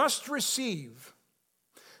heaven must receive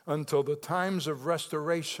until the times of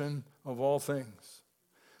restoration of all things.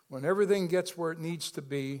 When everything gets where it needs to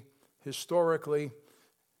be, historically,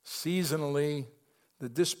 seasonally, the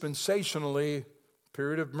dispensationally,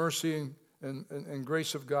 period of mercy and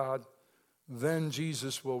grace of God, then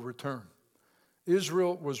Jesus will return.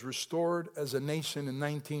 Israel was restored as a nation in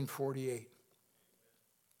 1948.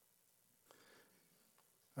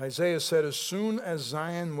 Isaiah said, as soon as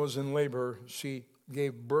Zion was in labor, she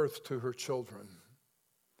gave birth to her children.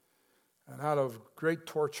 And out of great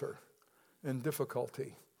torture and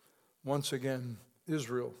difficulty, once again,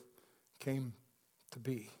 Israel came to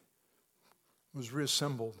be, was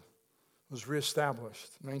reassembled, was reestablished,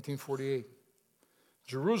 1948.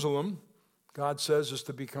 Jerusalem, God says, is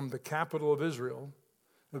to become the capital of Israel,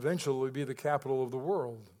 eventually be the capital of the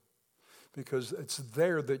world, because it's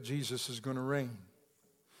there that Jesus is going to reign.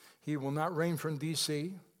 He will not reign from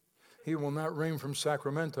D.C. He will not reign from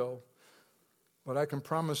Sacramento. But I can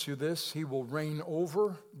promise you this, he will reign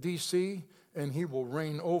over D.C. and he will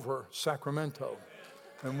reign over Sacramento.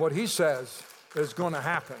 And what he says is going to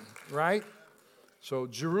happen, right? So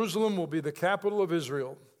Jerusalem will be the capital of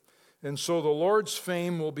Israel. And so the Lord's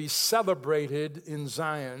fame will be celebrated in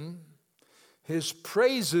Zion. His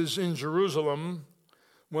praises in Jerusalem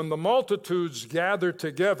when the multitudes gather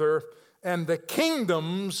together and the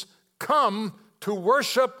kingdoms come to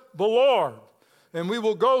worship the Lord. And we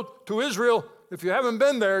will go to Israel. If you haven't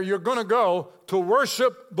been there, you're going to go to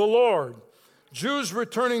worship the Lord. Jews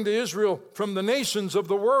returning to Israel from the nations of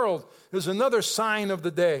the world is another sign of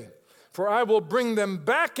the day. For I will bring them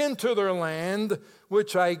back into their land,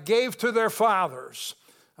 which I gave to their fathers.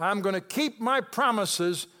 I'm going to keep my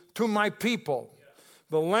promises to my people.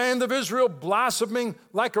 The land of Israel blossoming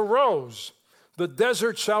like a rose. The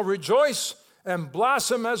desert shall rejoice and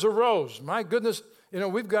blossom as a rose. My goodness,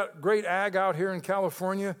 we've got great ag out here in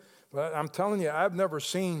California, but I'm telling you, I've never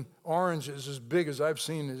seen oranges as big as I've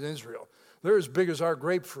seen in Israel. They're as big as our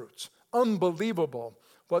grapefruits. Unbelievable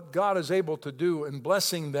what God is able to do in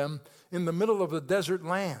blessing them in the middle of the desert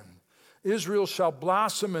land. Israel shall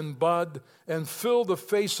blossom and bud and fill the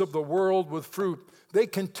face of the world with fruit. They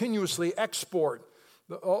continuously export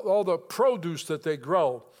all the produce that they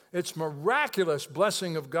grow. It's miraculous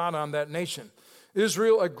blessing of God on that nation.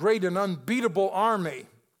 Israel, a great and unbeatable army,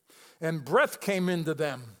 and breath came into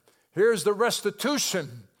them. Here's the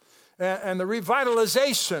restitution and the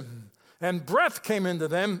revitalization, and breath came into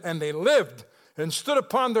them, and they lived and stood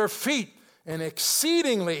upon their feet, an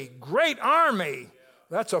exceedingly great army.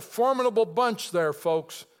 That's a formidable bunch there,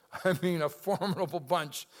 folks. I mean, a formidable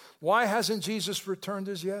bunch. Why hasn't Jesus returned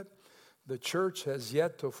as yet? The church has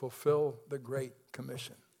yet to fulfill the Great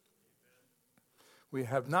Commission. We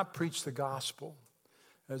have not preached the gospel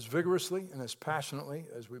as vigorously and as passionately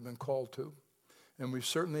as we've been called to. And we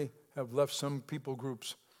certainly have left some people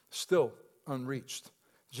groups still unreached.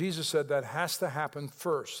 Jesus said that has to happen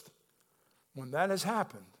first. When that has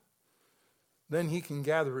happened, then he can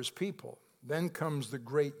gather his people. Then comes the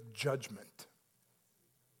great judgment.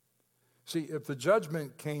 See, if the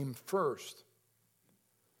judgment came first,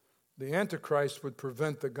 the Antichrist would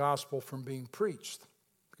prevent the gospel from being preached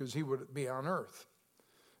because he would be on earth.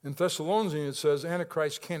 In Thessalonians, it says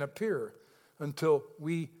Antichrist can't appear until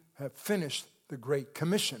we have finished the Great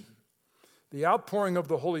Commission. The outpouring of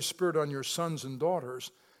the Holy Spirit on your sons and daughters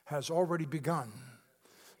has already begun.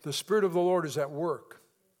 The Spirit of the Lord is at work.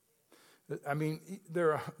 I mean,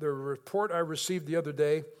 the report I received the other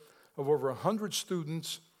day of over 100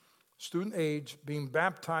 students, student age, being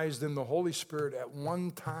baptized in the Holy Spirit at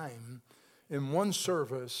one time in one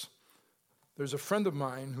service. There's a friend of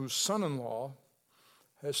mine whose son-in-law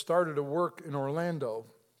has started a work in Orlando,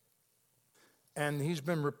 and he's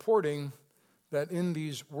been reporting that in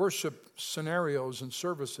these worship scenarios and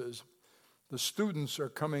services, the students are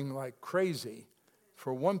coming like crazy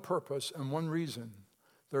for one purpose and one reason.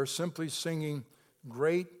 They're simply singing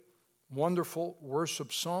great, wonderful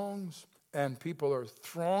worship songs, and people are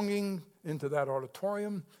thronging into that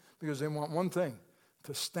auditorium because they want one thing,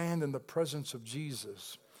 to stand in the presence of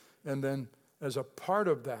Jesus. And then as a part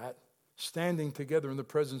of that, standing together in the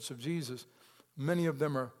presence of Jesus, many of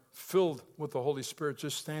them are filled with the Holy Spirit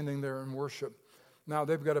just standing there in worship. Now,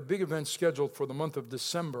 they've got a big event scheduled for the month of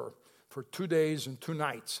December for 2 days and 2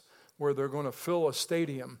 nights where they're going to fill a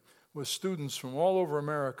stadium with students from all over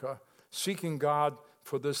America seeking God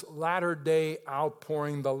for this latter day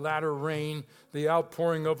outpouring, the latter rain, the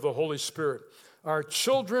outpouring of the Holy Spirit. Our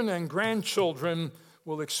children and grandchildren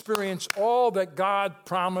will experience all that God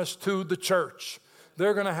promised to the church.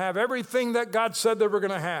 They're going to have everything that God said they were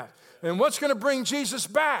going to have. And what's going to bring Jesus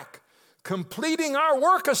back? Completing our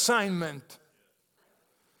work assignment.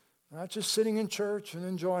 Not just sitting in church and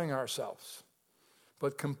enjoying ourselves,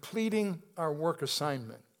 but completing our work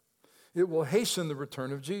assignment. It will hasten the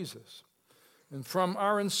return of Jesus. And from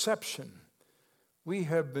our inception, we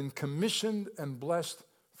have been commissioned and blessed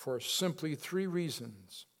for simply 3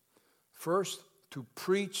 reasons. First, to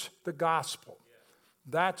preach the gospel.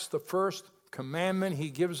 That's the first commandment he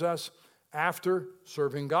gives us after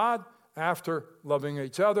serving God, after loving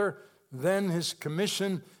each other. Then his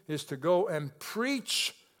commission is to go and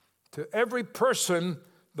preach to every person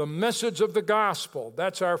the message of the gospel.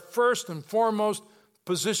 That's our first and foremost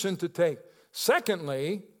position to take.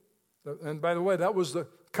 Secondly, and by the way, that was the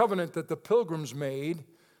covenant that the Pilgrims made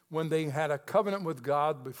when they had a covenant with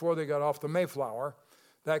God before they got off the Mayflower.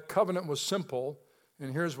 That covenant was simple,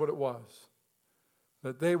 and here's what it was.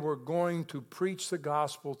 That they were going to preach the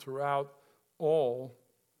gospel throughout all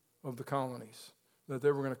of the colonies. That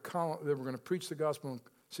they were going to preach the gospel and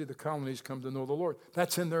see the colonies come to know the Lord.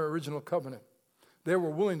 That's in their original covenant. They were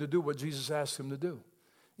willing to do what Jesus asked them to do,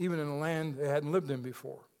 even in a land they hadn't lived in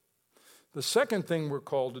before. The second thing we're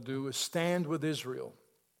called to do is stand with Israel.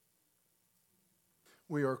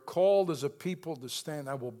 We are called as a people to stand.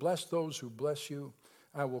 I will bless those who bless you.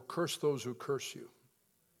 I will curse those who curse you.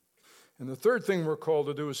 And the third thing we're called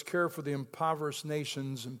to do is care for the impoverished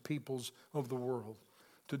nations and peoples of the world,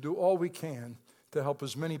 to do all we can to help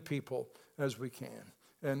as many people as we can.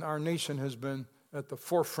 And our nation has been at the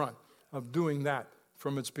forefront of doing that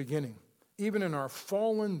from its beginning. Even in our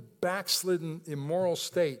fallen, backslidden, immoral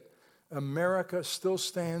state, America still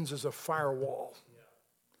stands as a firewall.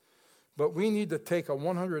 But we need to take a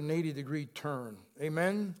 180-degree turn.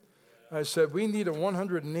 Amen? I said we need a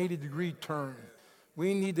 180-degree turn.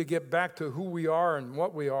 We need to get back to who we are and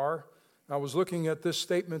what we are. I was looking at this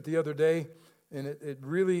statement the other day, and it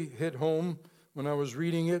really hit home when I was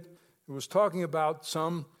reading it. It was talking about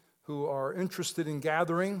some who are interested in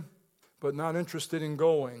gathering, but not interested in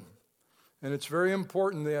going. And it's very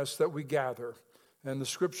important, yes, that we gather. And the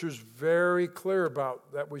Scripture's very clear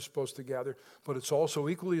about that we're supposed to gather. But it's also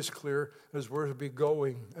equally as clear as we're to be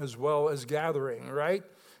going as well as gathering, right?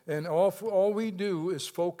 And all we do is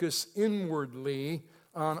focus inwardly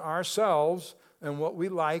on ourselves and what we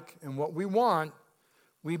like and what we want.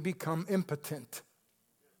 We become impotent.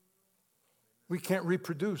 We can't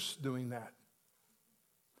reproduce doing that.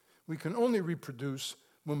 We can only reproduce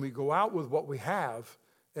when we go out with what we have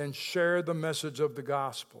and share the message of the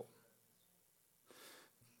gospel.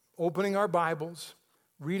 Opening our Bibles,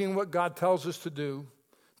 reading what God tells us to do,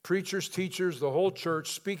 preachers, teachers, the whole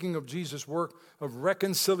church, speaking of Jesus' work of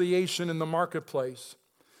reconciliation in the marketplace,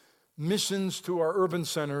 missions to our urban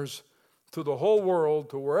centers, to the whole world,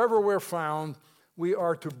 to wherever we're found, we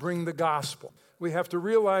are to bring the gospel. We have to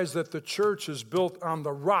realize that the church is built on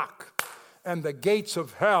the rock, and the gates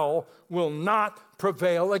of hell will not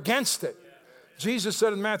prevail against it. Jesus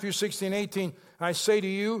said in Matthew 16:18, I say to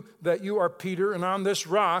you that you are Peter, and on this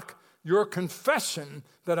rock, your confession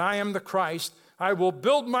that I am the Christ, I will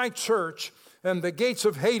build my church, and the gates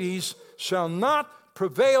of Hades shall not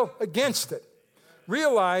prevail against it.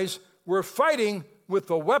 Realize we're fighting with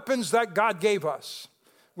the weapons that God gave us.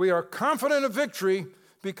 We are confident of victory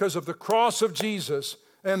because of the cross of Jesus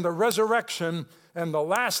and the resurrection and the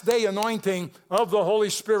last day anointing of the Holy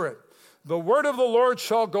Spirit. The word of the Lord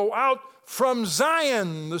shall go out from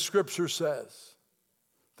Zion, the Scripture says.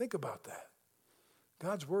 Think about that.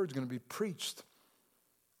 God's word is going to be preached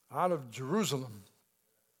out of Jerusalem.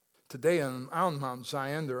 Today on Mount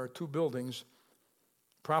Zion, there are two buildings.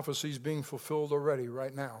 Prophecies being fulfilled already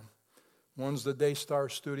right now. One's the Daystar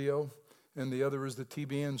studio, and the other is the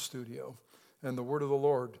TBN studio. And the word of the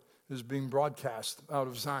Lord is being broadcast out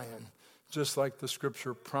of Zion, just like the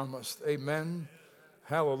Scripture promised. Amen.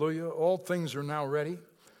 Hallelujah. All things are now ready.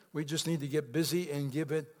 We just need to get busy and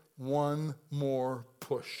give it one more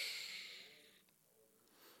push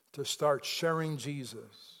to start sharing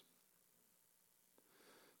Jesus,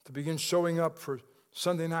 to begin showing up for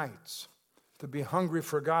Sunday nights, to be hungry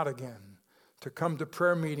for God again, to come to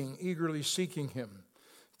prayer meeting eagerly seeking Him,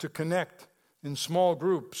 to connect in small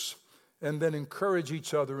groups and then encourage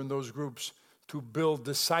each other in those groups to build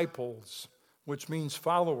disciples, which means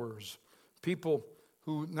followers, people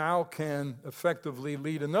who now can effectively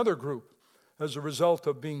lead another group as a result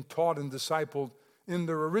of being taught and discipled in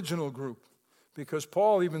their original group. Because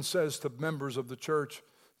Paul even says to members of the church,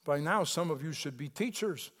 by now some of you should be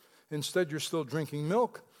teachers. Instead, you're still drinking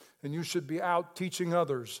milk, and you should be out teaching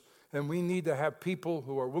others. And we need to have people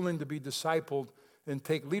who are willing to be discipled and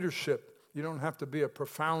take leadership. You don't have to be a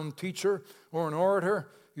profound teacher or an orator.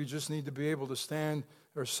 You just need to be able to stand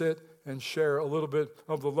or sit and share a little bit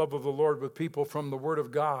of the love of the Lord with people from the Word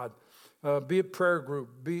of God. Be it prayer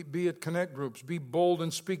group, be it connect groups, be bold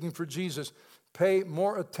in speaking for Jesus. Pay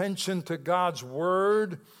more attention to God's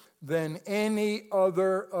Word than any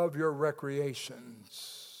other of your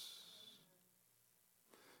recreations.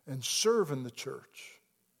 And serve in the church.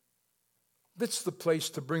 That's the place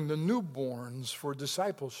to bring the newborns for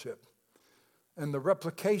discipleship and the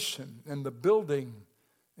replication and the building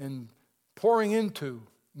and pouring into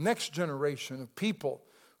next generation of people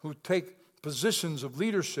who take positions of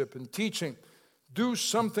leadership and teaching. Do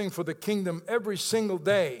something for the kingdom every single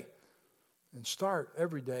day. And start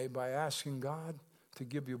every day by asking God to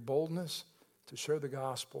give you boldness to share the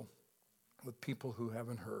gospel with people who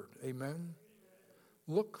haven't heard. Amen?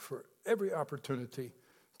 Look for every opportunity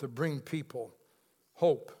to bring people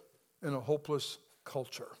hope in a hopeless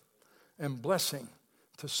culture and blessing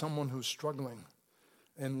to someone who's struggling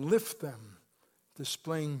and lift them,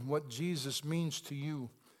 displaying what Jesus means to you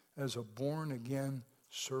as a born-again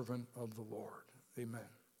servant of the Lord. Amen.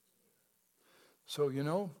 So,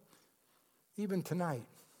 even tonight,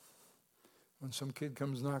 when some kid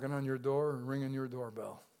comes knocking on your door and ringing your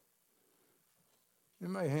doorbell, you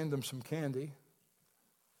might hand them some candy.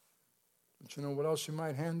 But you know what else you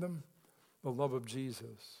might hand them? The love of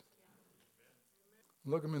Jesus.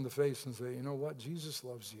 Look them in the face and say, you know what? Jesus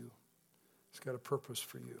loves you. He's got a purpose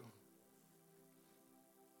for you.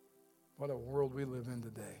 What a world we live in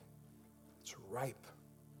today. It's ripe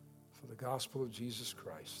for the gospel of Jesus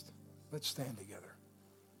Christ. Let's stand together.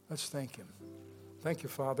 Let's thank him. Thank you,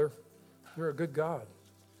 Father. You're a good God.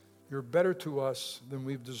 You're better to us than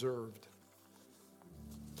we've deserved.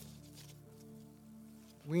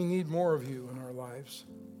 We need more of you in our lives.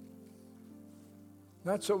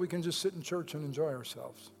 Not so we can just sit in church and enjoy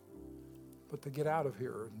ourselves, but to get out of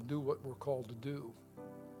here and do what we're called to do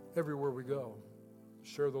everywhere we go.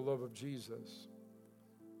 Share the love of Jesus.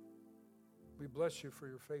 We bless you for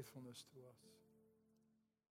your faithfulness to us.